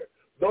be there.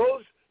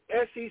 Those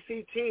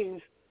SEC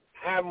teams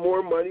have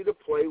more money to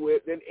play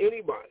with than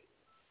anybody.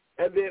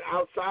 And then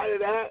outside of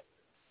that,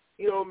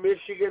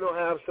 Michigan will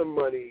have some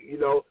money.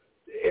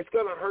 It's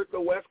going to hurt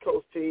the West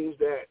Coast teams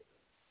that,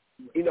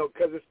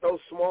 because it's those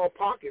small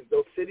pockets,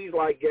 those cities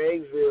like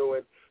Gainesville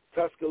and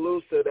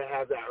Tuscaloosa that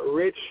have that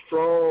rich,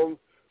 strong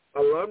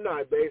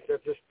alumni base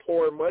that's just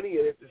pouring money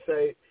in it to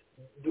say,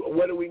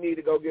 what do we need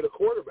to go get a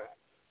quarterback?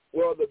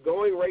 Well, the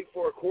going rate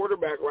for a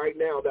quarterback right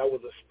now that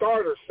was a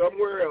starter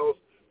somewhere else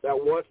that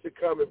wants to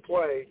come and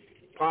play,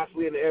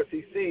 possibly in the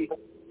SEC,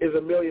 is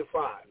 $1.5 million.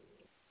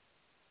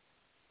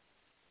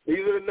 These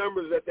are the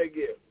numbers that they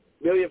give,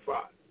 $1.5 million.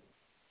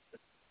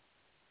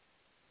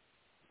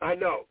 I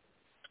know,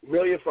 $1.5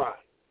 million.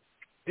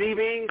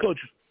 DBs, Coach,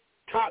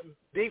 top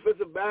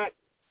defensive back.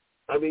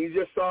 I mean, you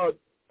just saw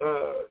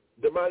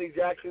Damani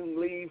Jackson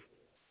leave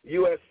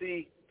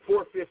USC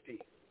 $450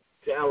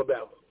 to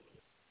Alabama.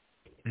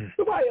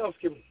 Nobody else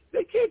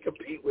they can't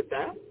compete with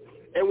that.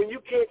 And when you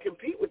can't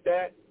compete with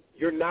that,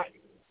 you're not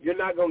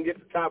going to get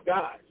the top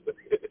guys.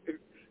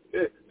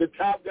 The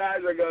top guys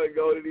are going to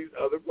go to these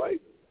other places.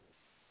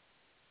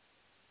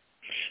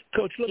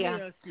 Coach, let me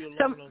ask you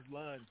along those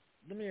lines.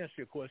 Let me ask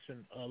you a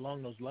question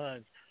along those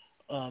lines.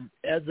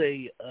 As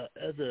a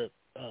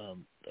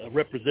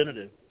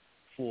representative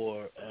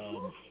for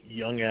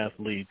young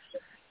athletes,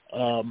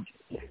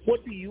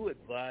 what do you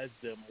advise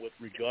them with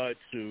regard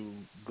to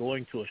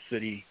going to a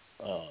city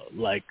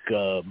like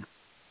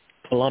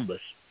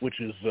Columbus, which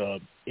is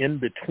in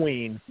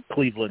between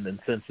Cleveland and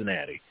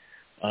Cincinnati,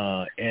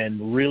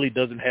 and really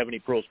doesn't have any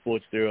pro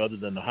sports there other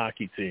than the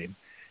hockey team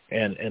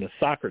and a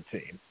soccer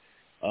team,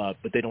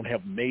 but they don't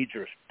have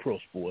major pro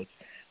sports,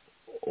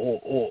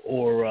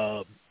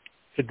 or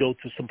to go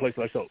to some place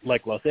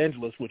like Los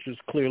Angeles, which is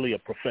clearly a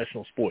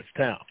professional sports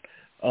town.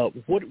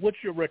 What's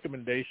your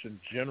recommendation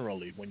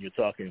generally when you're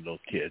talking to those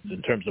kids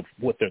in terms of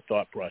what their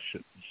thought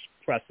process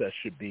process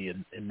should be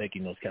in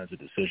making those kinds of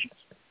decisions.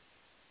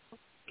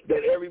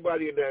 That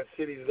everybody in that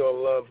city is going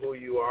to love who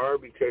you are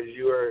because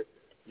you're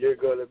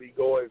going to be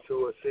going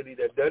to a city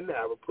that doesn't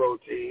have a pro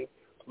team.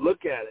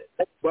 Look at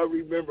it. But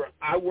remember,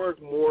 I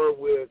work more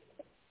with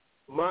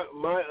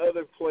my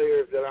other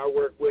players that I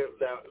work with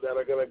that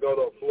are going to go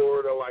to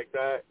Florida like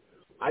that.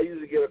 I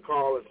usually get a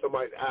call if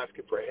somebody's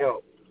asking for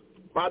help.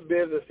 My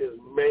business is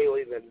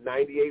mainly the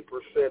 98%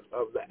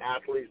 of the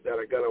athletes that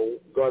are going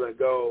to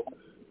go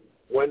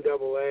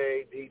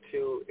 1AA,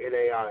 D2,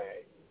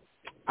 NAIA.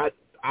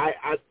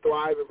 I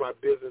thrive in my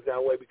business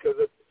that way because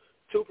a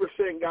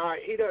 2% guy,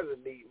 he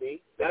doesn't need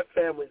me. That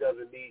family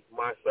doesn't need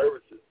my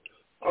services.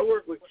 I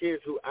work with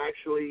kids who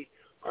actually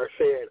are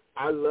saying,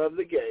 I love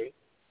the game.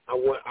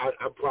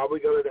 I'm probably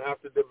going to have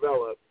to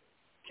develop.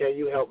 Can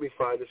you help me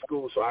find a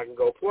school so I can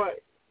go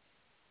play?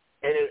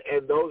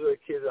 And those are the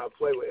kids that I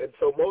play with. And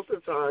so most of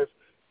the times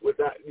with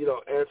that,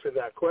 answering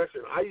that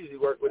question, I usually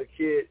work with a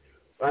kid.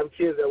 I have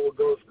kids that will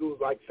go to schools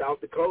like South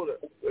Dakota.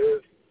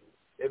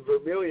 In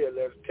Vermilion,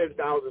 there's 10,000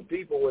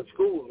 people in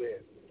schools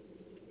in.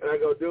 And I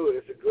go do it.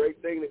 It's a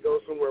great thing to go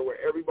somewhere where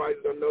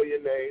everybody's going to know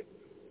your name.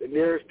 The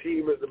nearest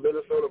team is the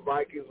Minnesota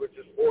Vikings, which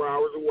is 4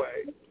 hours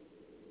away.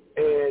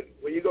 And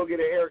when you go get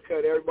a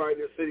haircut, everybody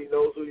in the city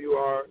knows who you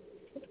are.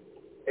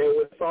 And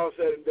when it's all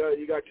said and done,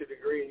 you got your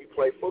degree and you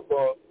play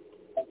football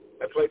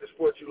and play the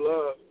sport you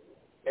love,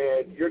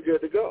 and you're good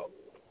to go.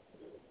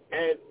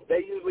 And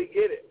they usually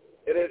get it.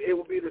 And it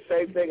would be the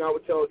same thing I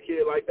would tell a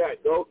kid like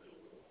that. Go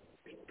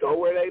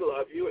where they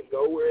love you and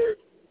go where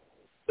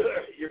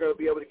you're going to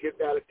be able to get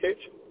that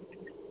attention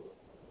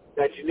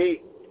that you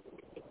need,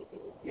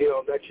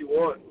 that you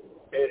want,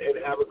 and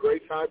have a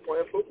great time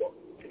playing football.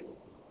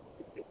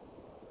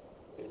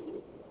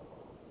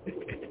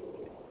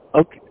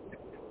 Okay.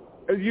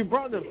 You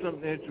brought up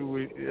something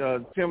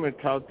interesting. Tim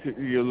had talked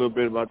to you a little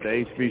bit about the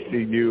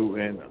HBCU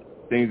and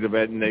things of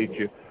that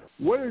nature.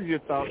 What are your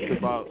thoughts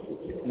about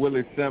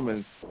Willie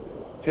Simmons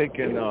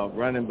taking a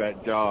running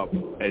back job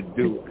at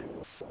Duke?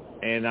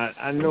 And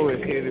I know it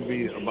had to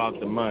be about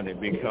the money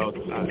because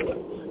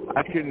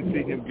I couldn't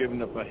see him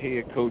giving up a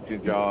head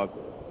coaching job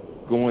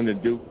going to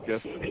Duke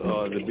just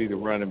to be the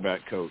running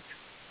back coach.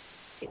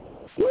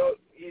 Well,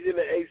 he's in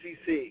the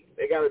ACC.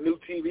 They got a new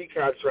TV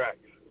contract.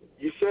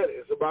 You said it.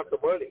 It's about the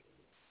money.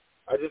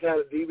 I just had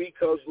a DB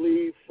coach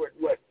leave for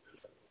what?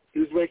 He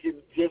was making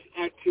just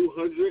at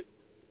 $200.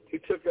 He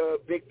took a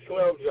Big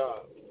 12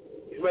 job.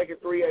 He's making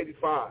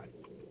 $385.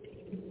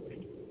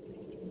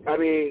 I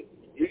mean,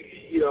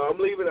 I'm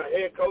leaving a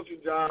head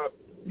coaching job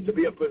to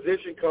be a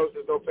position coach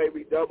that's going to pay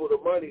me double the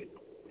money.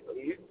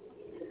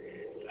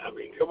 I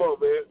mean, come on,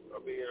 man. I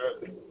mean,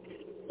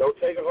 don't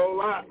take a whole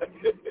lot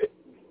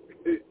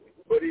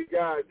for these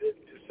guys to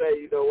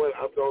say, you know what,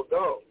 I'm going to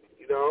go,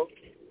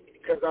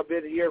 because I've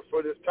been here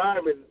for this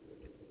time, and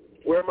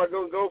where am I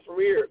going to go from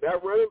here?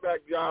 That running back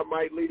job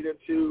might lead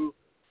into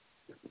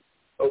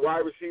a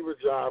wide receiver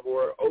job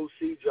or an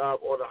OC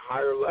job on a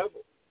higher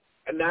level.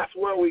 And that's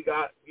where we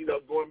got,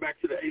 going back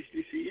to the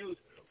HBCUs,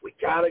 we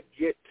got to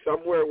get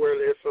somewhere where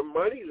there's some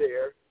money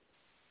there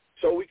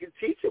so we can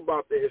teach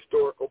about the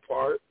historical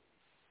part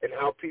and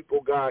how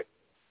people got,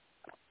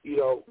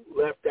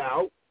 left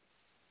out,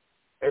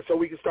 and so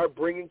we can start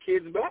bringing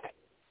kids back.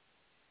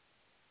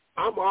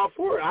 I'm all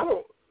for it.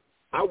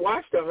 I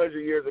watched 100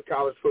 years of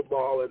college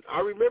football, and I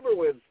remember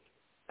when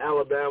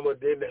Alabama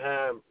didn't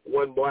have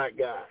one black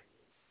guy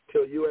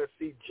till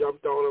USC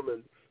jumped on them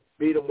and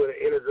beat them with an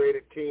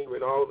integrated team,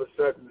 and all of a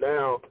sudden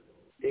now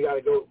he got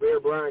to go. Bear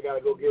Bryant got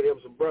to go get him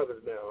some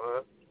brothers now,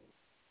 huh?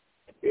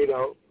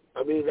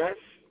 I mean that's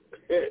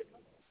it.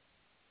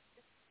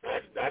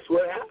 That's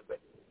what happened.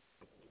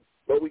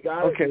 But it's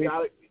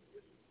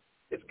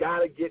got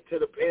to get to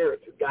the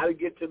parents. It's got to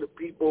get to the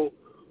people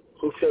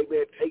who say,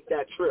 man, take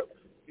that trip.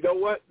 You know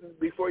what?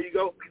 Before you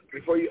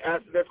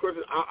ask the next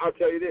question, I'll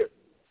tell you this.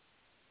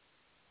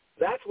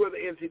 That's where the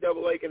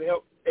NCAA can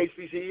help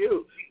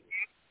HBCUs.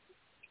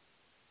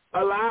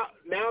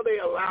 Now they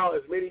allow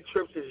as many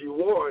trips as you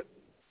want.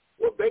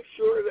 Well, make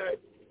sure that,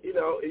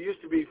 it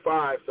used to be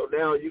 5, so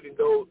now you can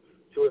go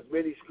to as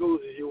many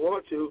schools as you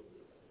want to.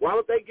 Why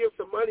don't they give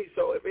some money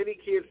so if any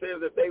kid says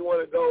that they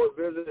want to go and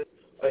visit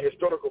a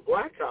historical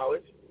black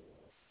college,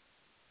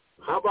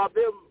 how about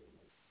them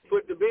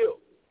foot the bill?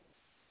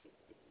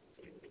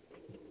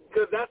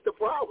 Because that's the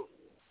problem.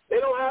 They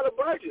don't have a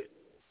budget.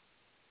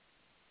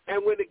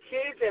 And when the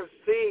kids have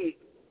seen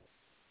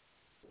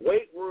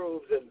weight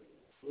rooms and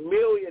 $1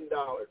 million,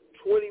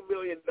 $20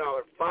 million,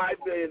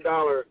 $5 million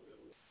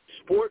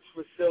sports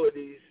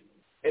facilities,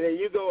 and then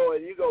you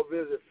go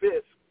visit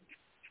Fisk,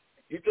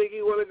 you think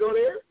you want to go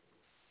there?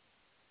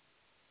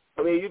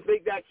 I mean, you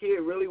think that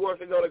kid really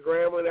wants to go to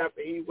Grambling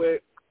after he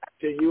went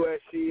to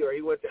USC or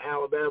he went to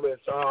Alabama and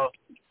saw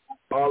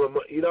all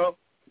the,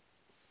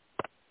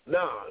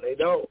 No, they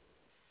don't.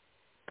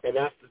 And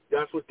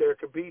that's what they're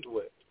competing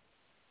with.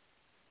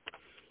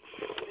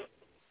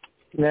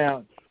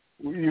 Now,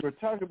 you were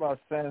talking about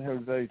San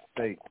Jose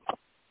State.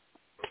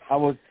 I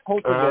was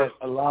hoping that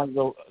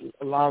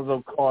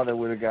Alonzo Carter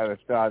would have got a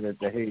shot at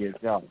the head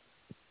job.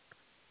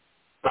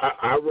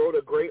 I wrote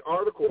a great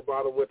article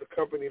about him with the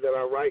company that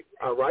I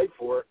write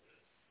for,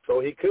 so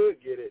he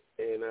could get it.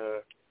 And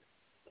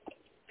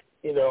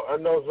I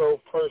know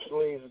Zoe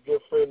personally. He's a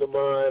good friend of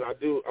mine.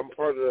 I'm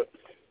part of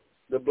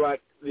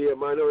the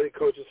Minority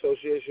Coach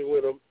Association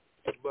with him,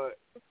 but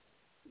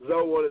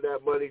Zoe wanted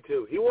that money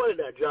too. He wanted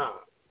that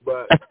job,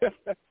 but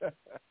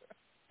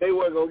they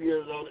wasn't gonna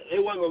give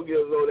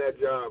Zoe that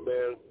job,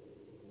 man.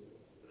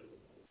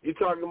 You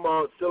talking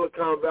about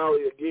Silicon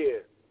Valley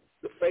again?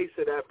 The face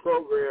of that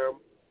program,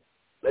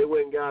 they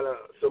went and got a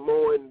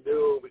Samoan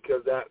dude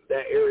because that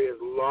area is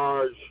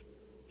large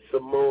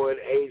Samoan,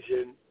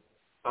 Asian,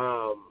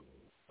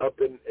 up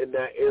in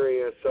that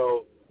area,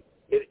 so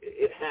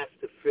it has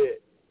to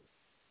fit.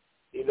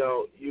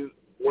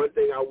 One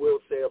thing I will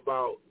say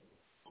about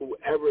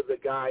whoever the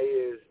guy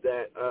is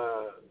that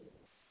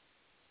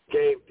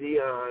gave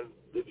Dion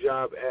the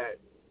job at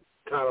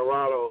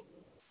Colorado,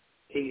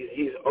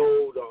 he's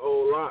owed a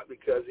whole lot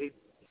because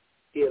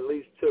he at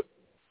least took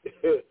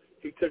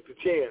he took the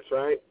chance,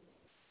 right?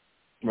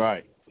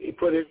 Right. He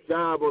put his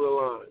job on the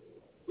line.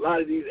 A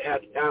lot of these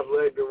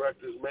athletic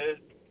directors, man,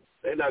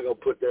 they're not gonna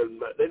put their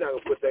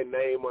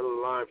name on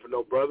the line for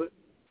no brother.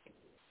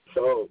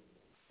 So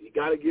you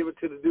got to give it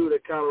to the dude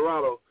at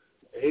Colorado.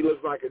 And he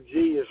looks like a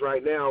genius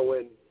right now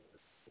when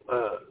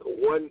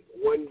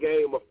one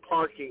game of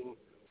parking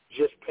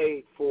just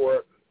paid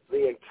for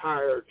the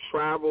entire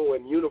travel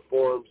and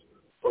uniforms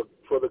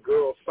for the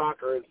girls'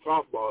 soccer and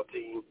softball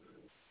team.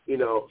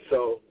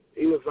 So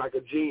he looks like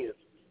a genius.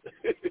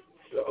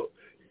 So,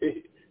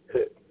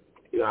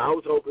 I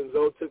was hoping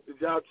Zoe took the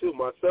job too.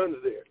 My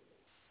son's there.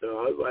 So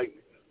I was like,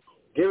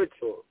 give it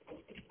to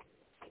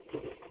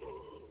him.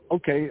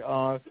 Okay.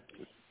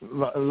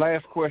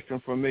 Last question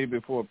for me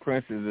before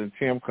Princess and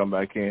Tim come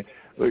back in.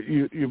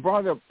 You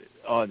brought up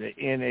the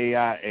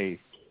NAIA.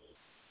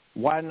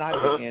 Why not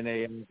the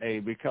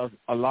NAIA? Because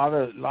a lot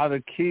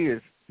of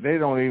kids, they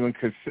don't even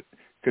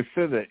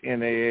consider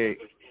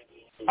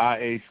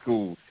NAIA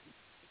schools.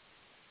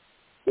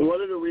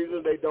 One of the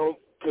reasons they don't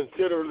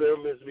consider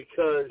them is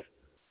because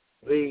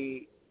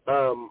the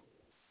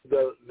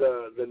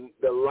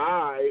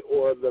lie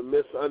or the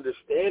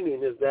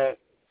misunderstanding is that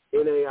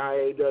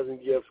NAIA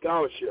doesn't give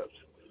scholarships.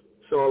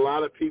 So a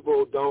lot of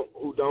people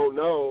who don't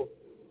know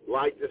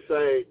like to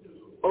say,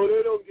 "Oh,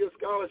 they don't give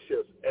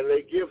scholarships," and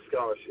they give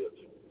scholarships.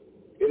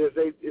 It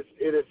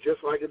is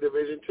just like a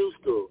Division II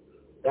school.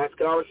 That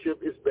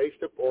scholarship is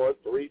based upon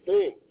three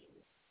things: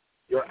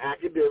 your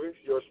academics,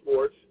 your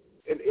sports,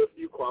 and if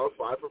you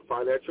qualify for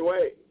financial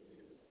aid.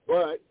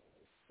 But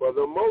for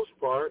the most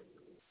part,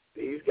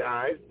 these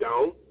guys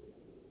don't.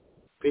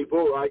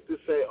 People like to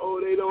say, "Oh,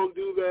 they don't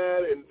do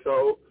that," and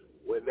so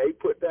when they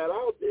put that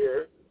out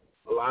there,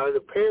 a lot of the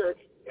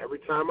parents, every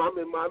time I'm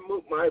in my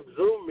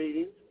Zoom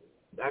meetings,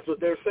 that's what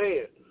they're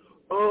saying.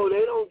 "Oh,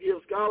 they don't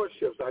give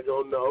scholarships." I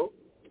go, "No,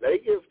 they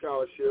give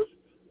scholarships.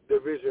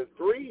 Division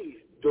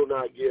IIIs do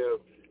not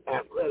give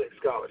athletic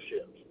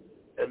scholarships."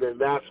 And then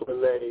that's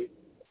when they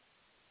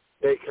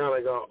kind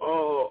of go,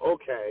 "Oh,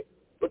 okay,"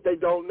 but they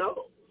don't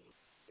know.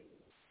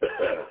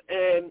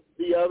 And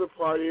the other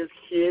part is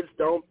kids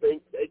don't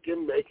think they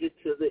can make it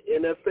to the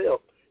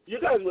NFL. You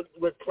guys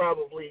would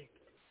probably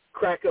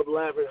crack up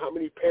laughing how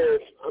many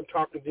parents I'm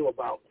talking to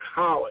about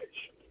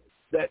college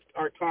that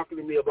are talking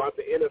to me about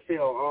the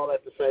NFL all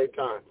at the same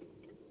time.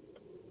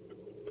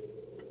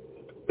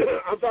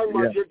 I'm talking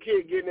about your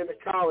kid getting into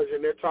college,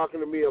 and they're talking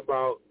to me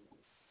about,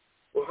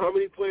 well, how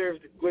many players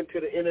went to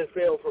the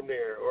NFL from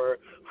there? Or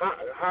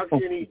how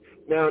can he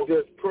 – now,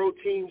 does pro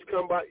teams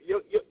come by?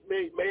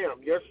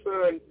 Ma'am, your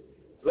son,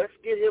 let's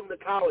get him to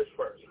college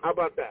first. How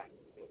about that?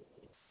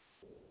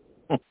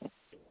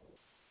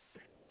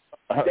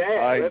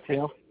 Dad,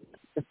 Tim.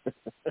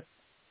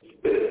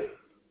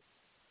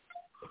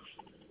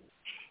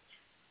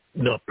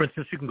 No,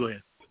 Princess, you can go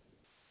ahead.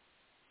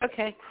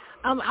 Okay.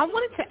 I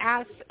wanted to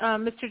ask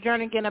Mr.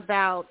 Jernigan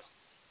about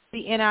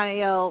the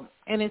NIL,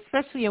 and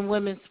especially in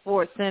women's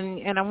sports,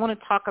 and I want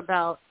to talk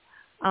about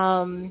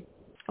I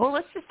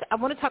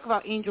want to talk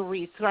about Angel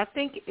Reese, who I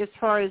think as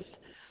far as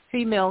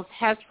females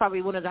has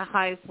probably one of the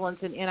highest ones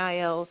in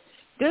NIL.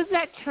 Does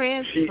that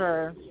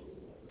transfer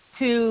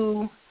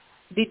to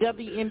the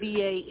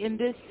WNBA in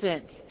this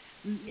sense?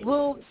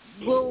 Will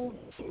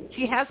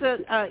she has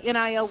a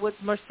NIL with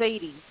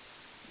Mercedes?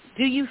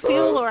 Do you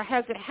feel, or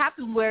has it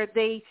happened where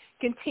they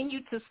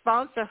continue to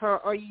sponsor her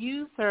or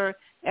use her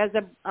as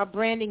a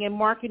branding and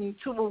marketing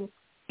tool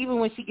even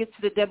when she gets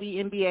to the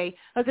WNBA,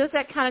 or does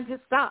that kind of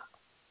just stop?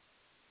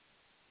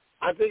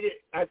 I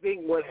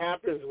think what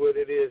happens with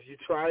it is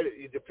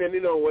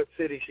depending on what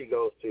city she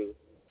goes to,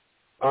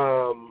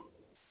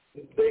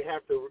 they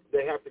have to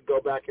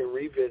go back and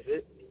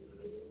revisit,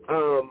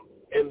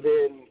 and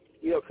then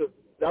because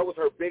that was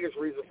her biggest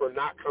reason for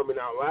not coming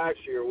out last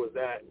year was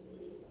that.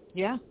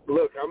 Yeah.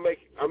 Look,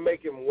 I'm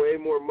making way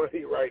more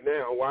money right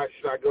now. Why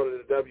should I go to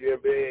the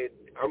WNBA?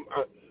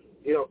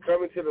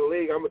 Coming to the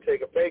league, I'm gonna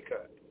take a pay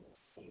cut.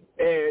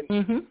 And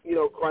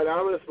quite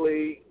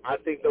honestly, I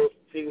think those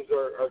teams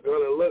are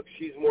gonna look.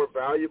 She's more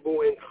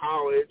valuable in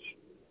college,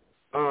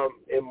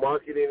 in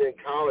marketing in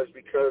college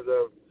because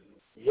of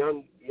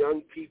young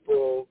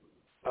people,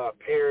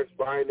 parents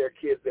buying their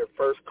kids their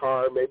first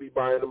car, maybe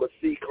buying them a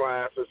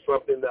C-Class or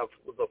something that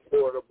was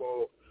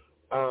affordable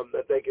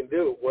that they can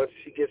do. Once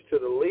she gets to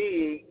the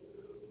league,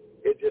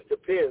 it just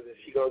depends. Is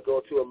she going to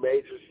go to a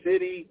major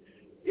city?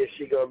 Is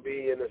she going to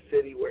be in a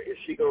city where is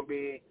she going to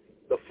be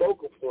the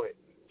focal point?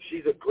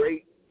 She's a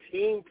great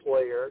team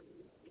player.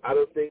 I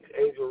don't think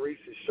Angel Reese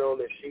has shown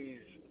that she's,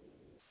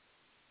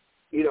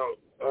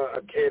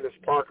 a Candace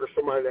Parker,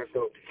 somebody that's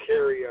going to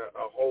carry a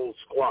whole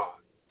squad.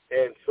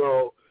 And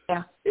so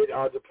it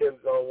all depends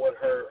on what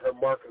her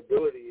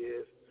marketability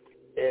is.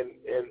 And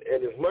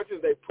as much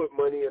as they put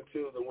money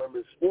into the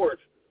women's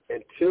sports,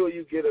 until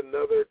you get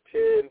another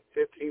 10,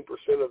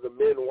 15% of the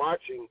men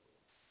watching,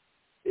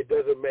 it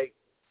doesn't make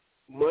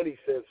money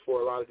sense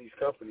for a lot of these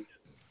companies.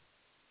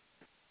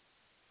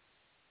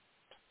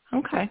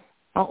 Okay.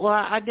 Well,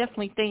 I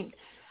definitely think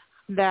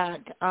that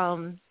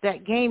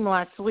that game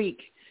last week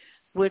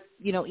with,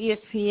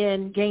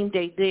 ESPN Game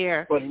Day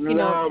there,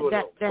 phenomenal.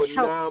 that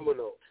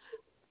Phenomenal.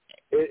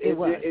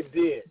 It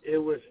did. It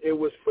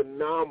was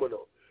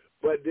phenomenal.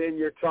 But then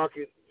you're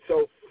talking,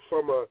 so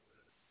from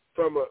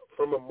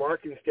a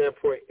marketing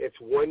standpoint, it's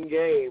one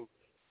game.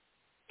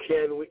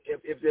 Can we,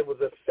 if there was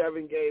a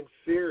 7-game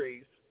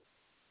series,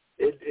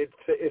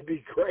 it'd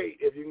be great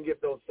if you can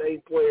get those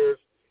same players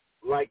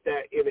like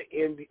that in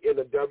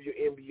a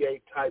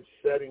WNBA type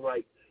setting,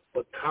 like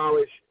but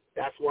college.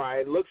 That's why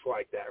it looks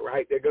like that,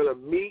 right? They're gonna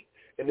meet,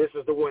 and this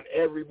is the one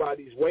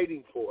everybody's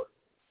waiting for.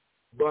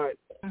 But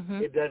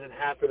it doesn't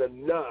happen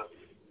enough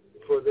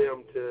for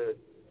them to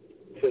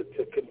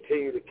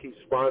continue to keep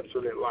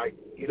sponsoring it, like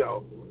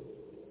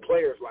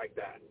players like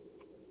that.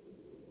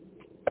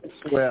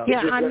 Well, yeah,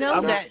 I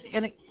know that.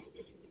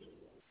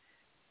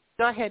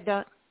 Go ahead,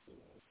 Doug.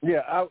 Yeah,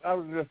 I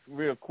was just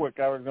real quick.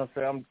 I was going to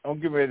say I'm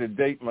getting ready to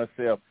date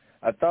myself.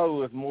 I thought it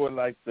was more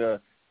like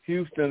the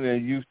Houston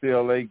and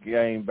UCLA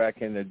game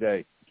back in the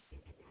day.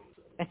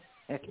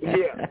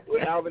 Yeah,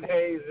 with Alvin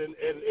Hayes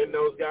and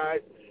those guys.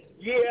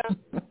 Yeah,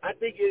 I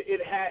think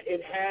it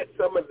had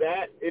some of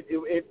that.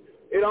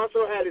 It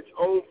also had its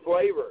own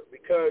flavor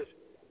because,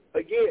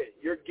 again,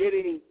 you're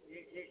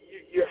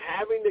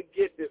having to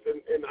get this,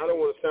 and I don't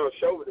want to sound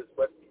chauvinist,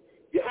 but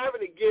you're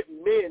having to get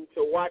men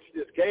to watch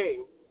this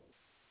game,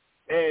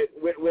 and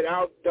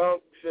without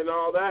dunks and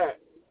all that.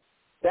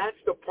 That's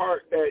the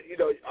part that,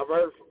 I've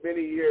heard for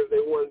many years they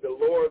wanted to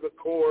lower the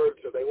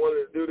courts or they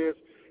wanted to do this,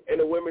 and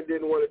the women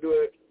didn't want to do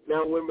it.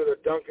 Now women are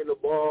dunking the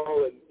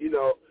ball and,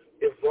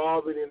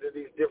 evolving into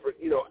these different,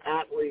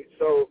 athletes.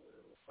 So,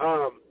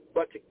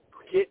 but to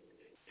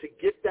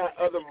get that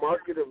other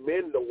market of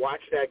men to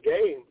watch that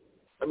game,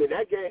 I mean,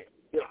 that game,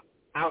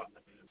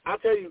 I'll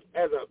tell you,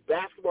 as a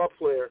basketball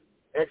player,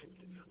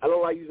 I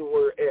don't like using the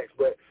word X,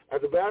 but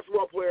as a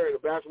basketball player and a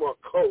basketball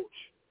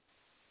coach,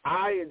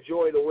 I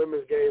enjoy the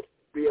women's game,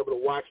 be able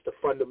to watch the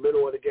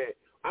fundamental of the game.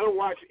 I don't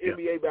watch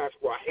NBA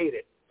basketball. I hate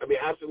it. I mean,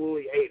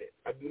 absolutely hate it.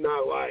 I do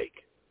not like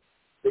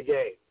the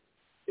game.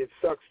 It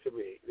sucks to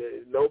me.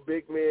 There's no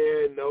big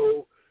man,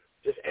 no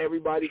just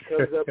everybody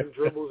comes up and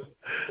dribbles,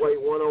 play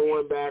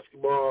one-on-one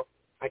basketball.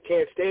 I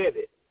can't stand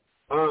it.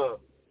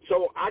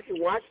 So I can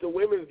watch the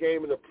women's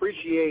game and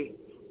appreciate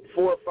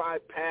 4 or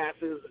 5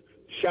 passes,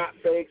 shot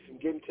fakes, and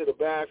getting to the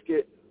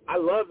basket. I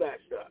love that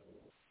stuff.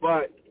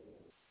 But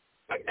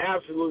I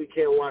absolutely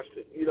can't watch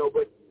it,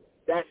 but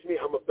that's me.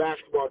 I'm a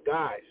basketball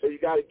guy. So you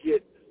got to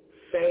get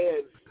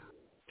fans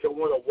to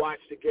want to watch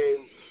the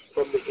game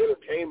from the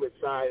entertainment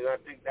side, and I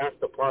think that's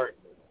the part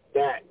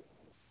that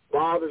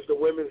bothers the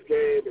women's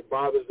game. It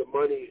bothers the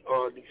money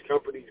on these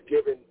companies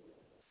giving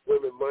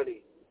women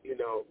money,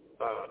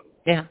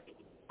 Yeah.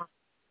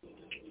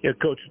 Yeah,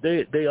 Coach,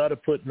 they ought to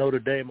put Notre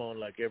Dame on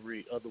like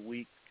every other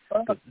week.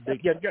 They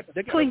got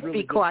Please a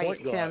really be good quiet,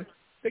 point guard. Tim.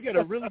 They got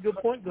a really good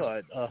point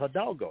guard,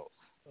 Hidalgo.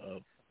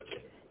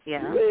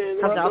 Yeah.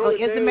 Hidalgo.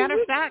 As a matter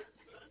of fact,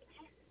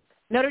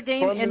 Notre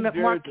Dame and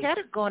Marquette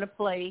are going to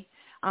play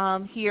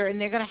here,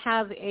 and they're going to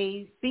have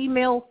a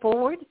female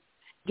forward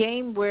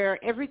game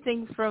where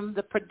everything from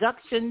the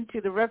production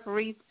to the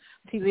referees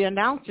to the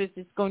announcers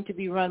is going to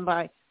be run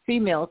by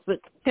females. But,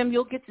 Tim,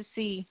 you'll get to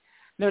see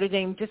Notre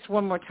Dame just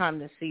one more time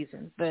this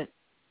season. But,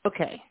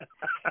 okay.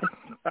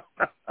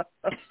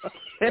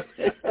 I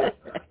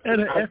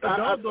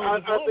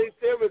think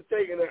Tim is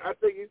taking it. I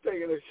think he's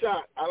taking a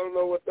shot. I don't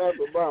know what that's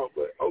about,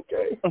 but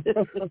okay.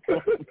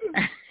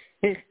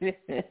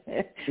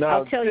 No,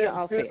 I'll tell you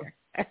off air.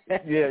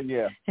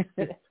 Yeah.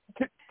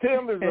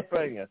 Tim is a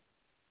fan.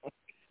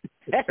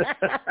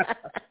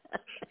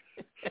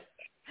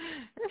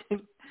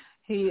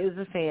 He is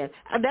a fan.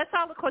 That's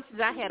all the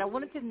questions I had. I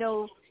wanted to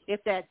know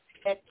if that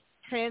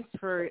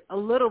transferred a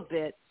little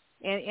bit,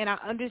 and I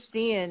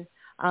understand,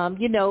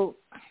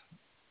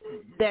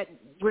 that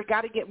we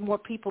got to get more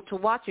people to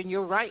watch, and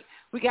you're right.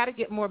 We got to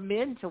get more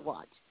men to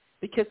watch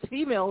because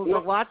females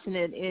are watching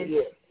it,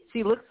 and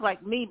she looks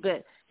like me,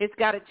 but it's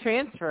got to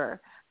transfer,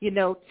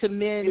 to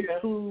men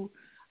who.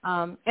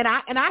 And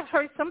I've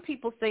heard some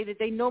people say that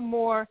they know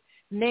more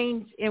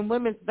names in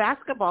women's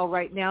basketball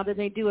right now than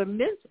they do in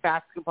men's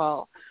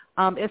basketball,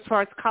 as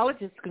far as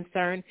college is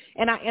concerned.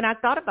 And I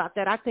thought about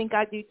that. I think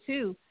I do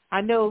too.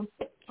 I know,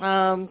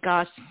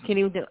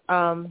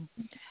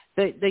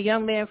 the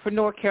young man from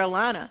North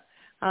Carolina.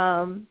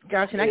 And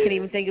I can't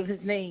even think of his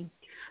name.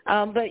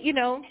 But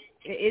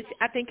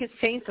I think it's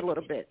changed a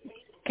little bit.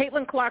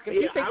 Caitlin Clark. If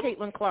you say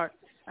Caitlin Clark,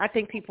 I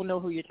think people know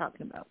who you're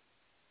talking about.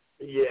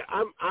 Yeah,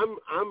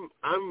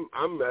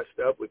 I'm messed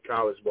up with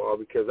college ball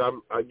because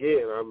I'm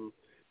 80s,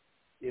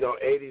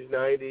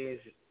 90s,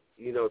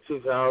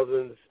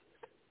 2000s.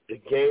 The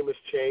game has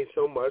changed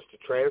so much. The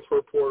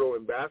transfer portal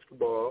in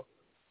basketball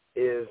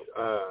it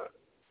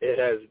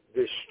has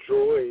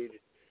destroyed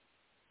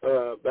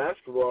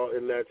basketball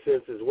in that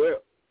sense as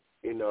well.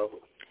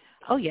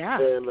 Oh yeah.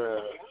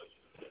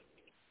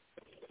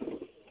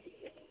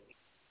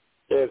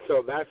 And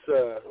so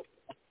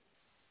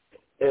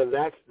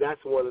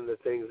that's one of the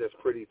things that's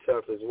pretty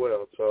tough as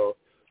well. So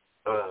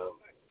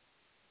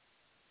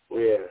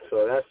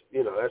so that's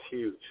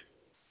huge.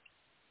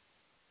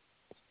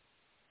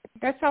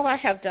 That's all I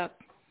have, Duck.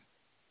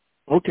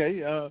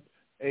 Okay.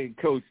 Hey,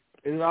 Coach,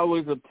 it's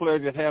always a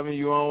pleasure having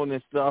you on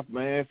and stuff,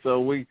 man. So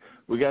we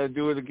got to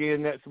do it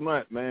again next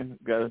month, man.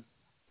 Got to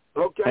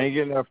hang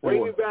in there for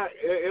Bring me back.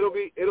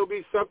 It'll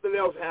be something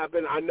else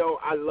happen. I know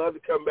I love to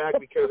come back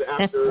because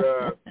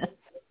after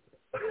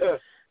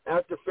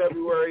after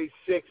February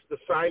 6th, the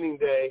signing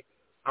day,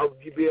 I'll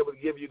be able to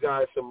give you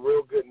guys some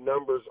real good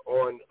numbers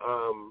on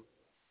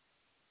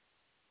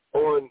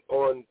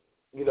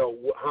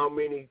how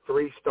many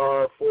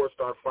 3-star,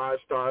 4-star,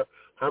 5-star,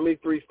 how many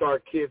 3-star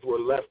kids were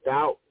left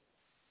out.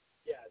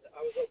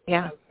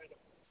 Yeah.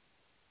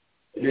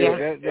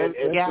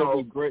 That'll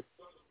be great.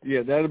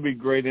 Yeah, that'll be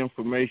great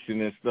information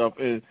and stuff.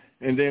 And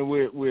then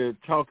we'll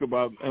talk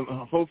about, and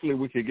hopefully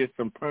we can get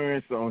some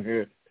parents on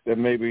here that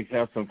maybe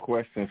have some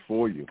questions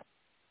for you.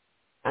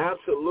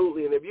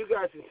 Absolutely. And if you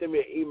guys can send me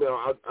an email,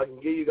 I can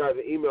give you guys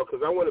an email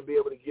because I want to be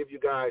able to give you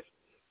guys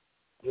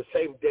the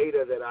same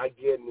data that I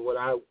get and what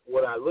I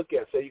look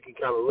at, so you can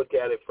kind of look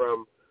at it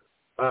from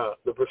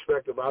the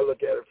perspective I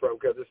look at it from,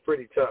 because it's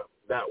pretty tough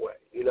that way,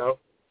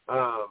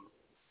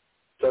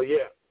 So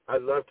yeah,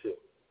 I'd love to.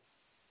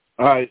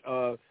 All right.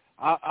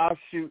 I'll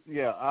shoot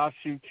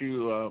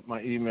you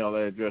my email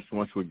address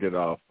once we get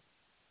off.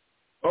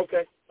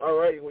 Okay. All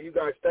right. Well, you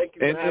guys, thank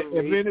you for having me.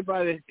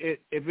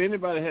 If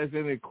anybody has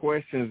any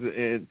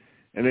questions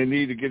and they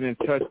need to get in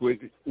touch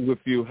with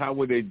you, how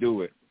would they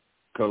do it,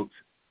 Coach?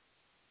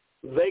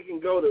 They can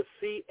go to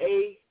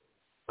CA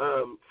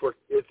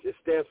it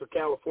stands for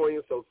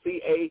California, so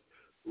CA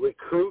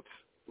Recruits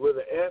with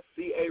an S,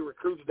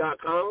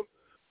 CARecruits.com,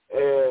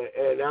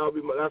 and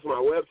that's my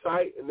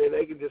website, and then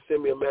they can just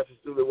send me a message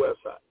through the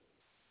website.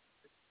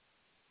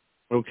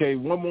 Okay,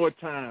 one more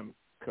time,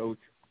 Coach.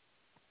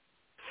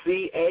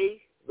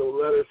 CA, the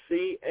letter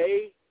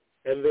CA,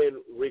 and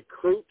then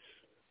Recruits,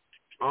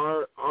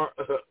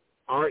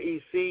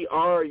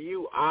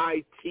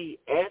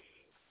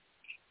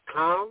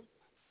 RECRUITS.com,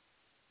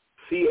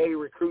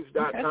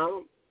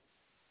 CARecruits.com,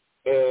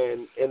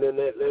 and then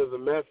there's a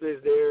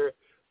message there.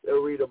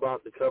 They'll read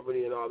about the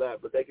company and all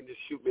that, but they can just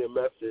shoot me a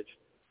message,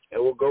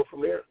 and we'll go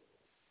from there.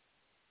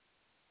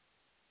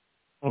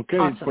 Okay,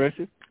 awesome.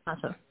 Precious.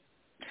 Awesome.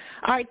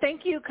 All right,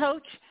 thank you,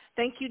 Coach.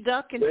 Thank you,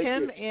 Duck and thank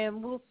Tim, you.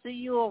 and we'll see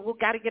you. We've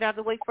got to get out of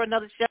the way for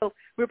another show.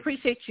 We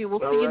appreciate you. We'll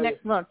see you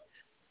next month.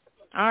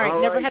 All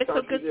right, Never Had It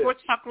So Good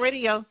Sports Talk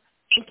Radio.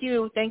 Thank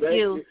you. Thank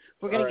you.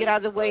 We're going to get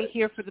out of the way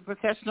here for the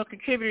professional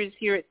contributors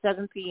here at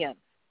 7 p.m.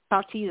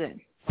 Talk to you then.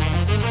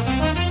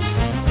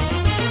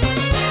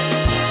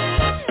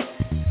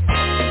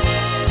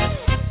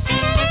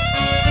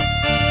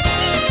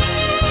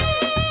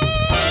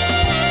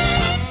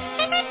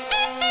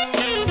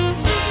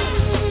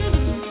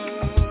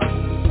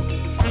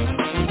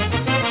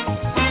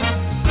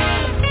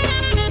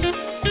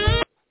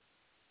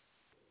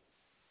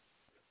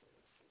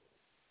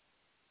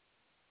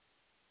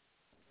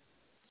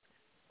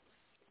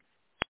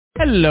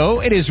 Hello,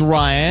 it is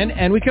Ryan,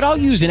 and we could all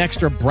use an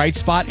extra bright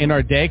spot in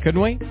our day,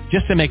 couldn't we?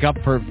 Just to make up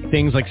for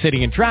things like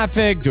sitting in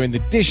traffic, doing the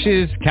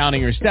dishes,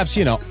 counting your steps,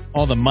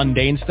 all the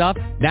mundane stuff.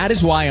 That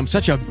is why I'm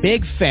such a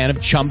big fan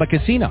of Chumba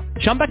Casino.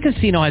 Chumba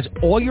Casino has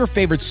all your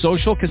favorite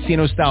social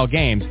casino-style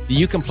games that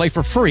you can play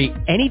for free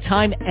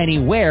anytime,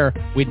 anywhere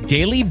with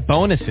daily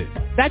bonuses.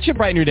 That should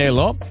brighten your day a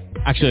little.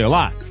 Actually, a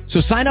lot.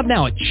 So sign up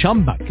now at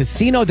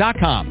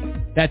ChumbaCasino.com.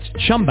 That's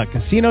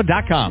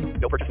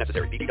ChumbaCasino.com. No purchase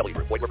necessary. VGW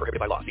Group. Void where prohibited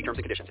by law. See terms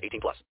and conditions. 18+.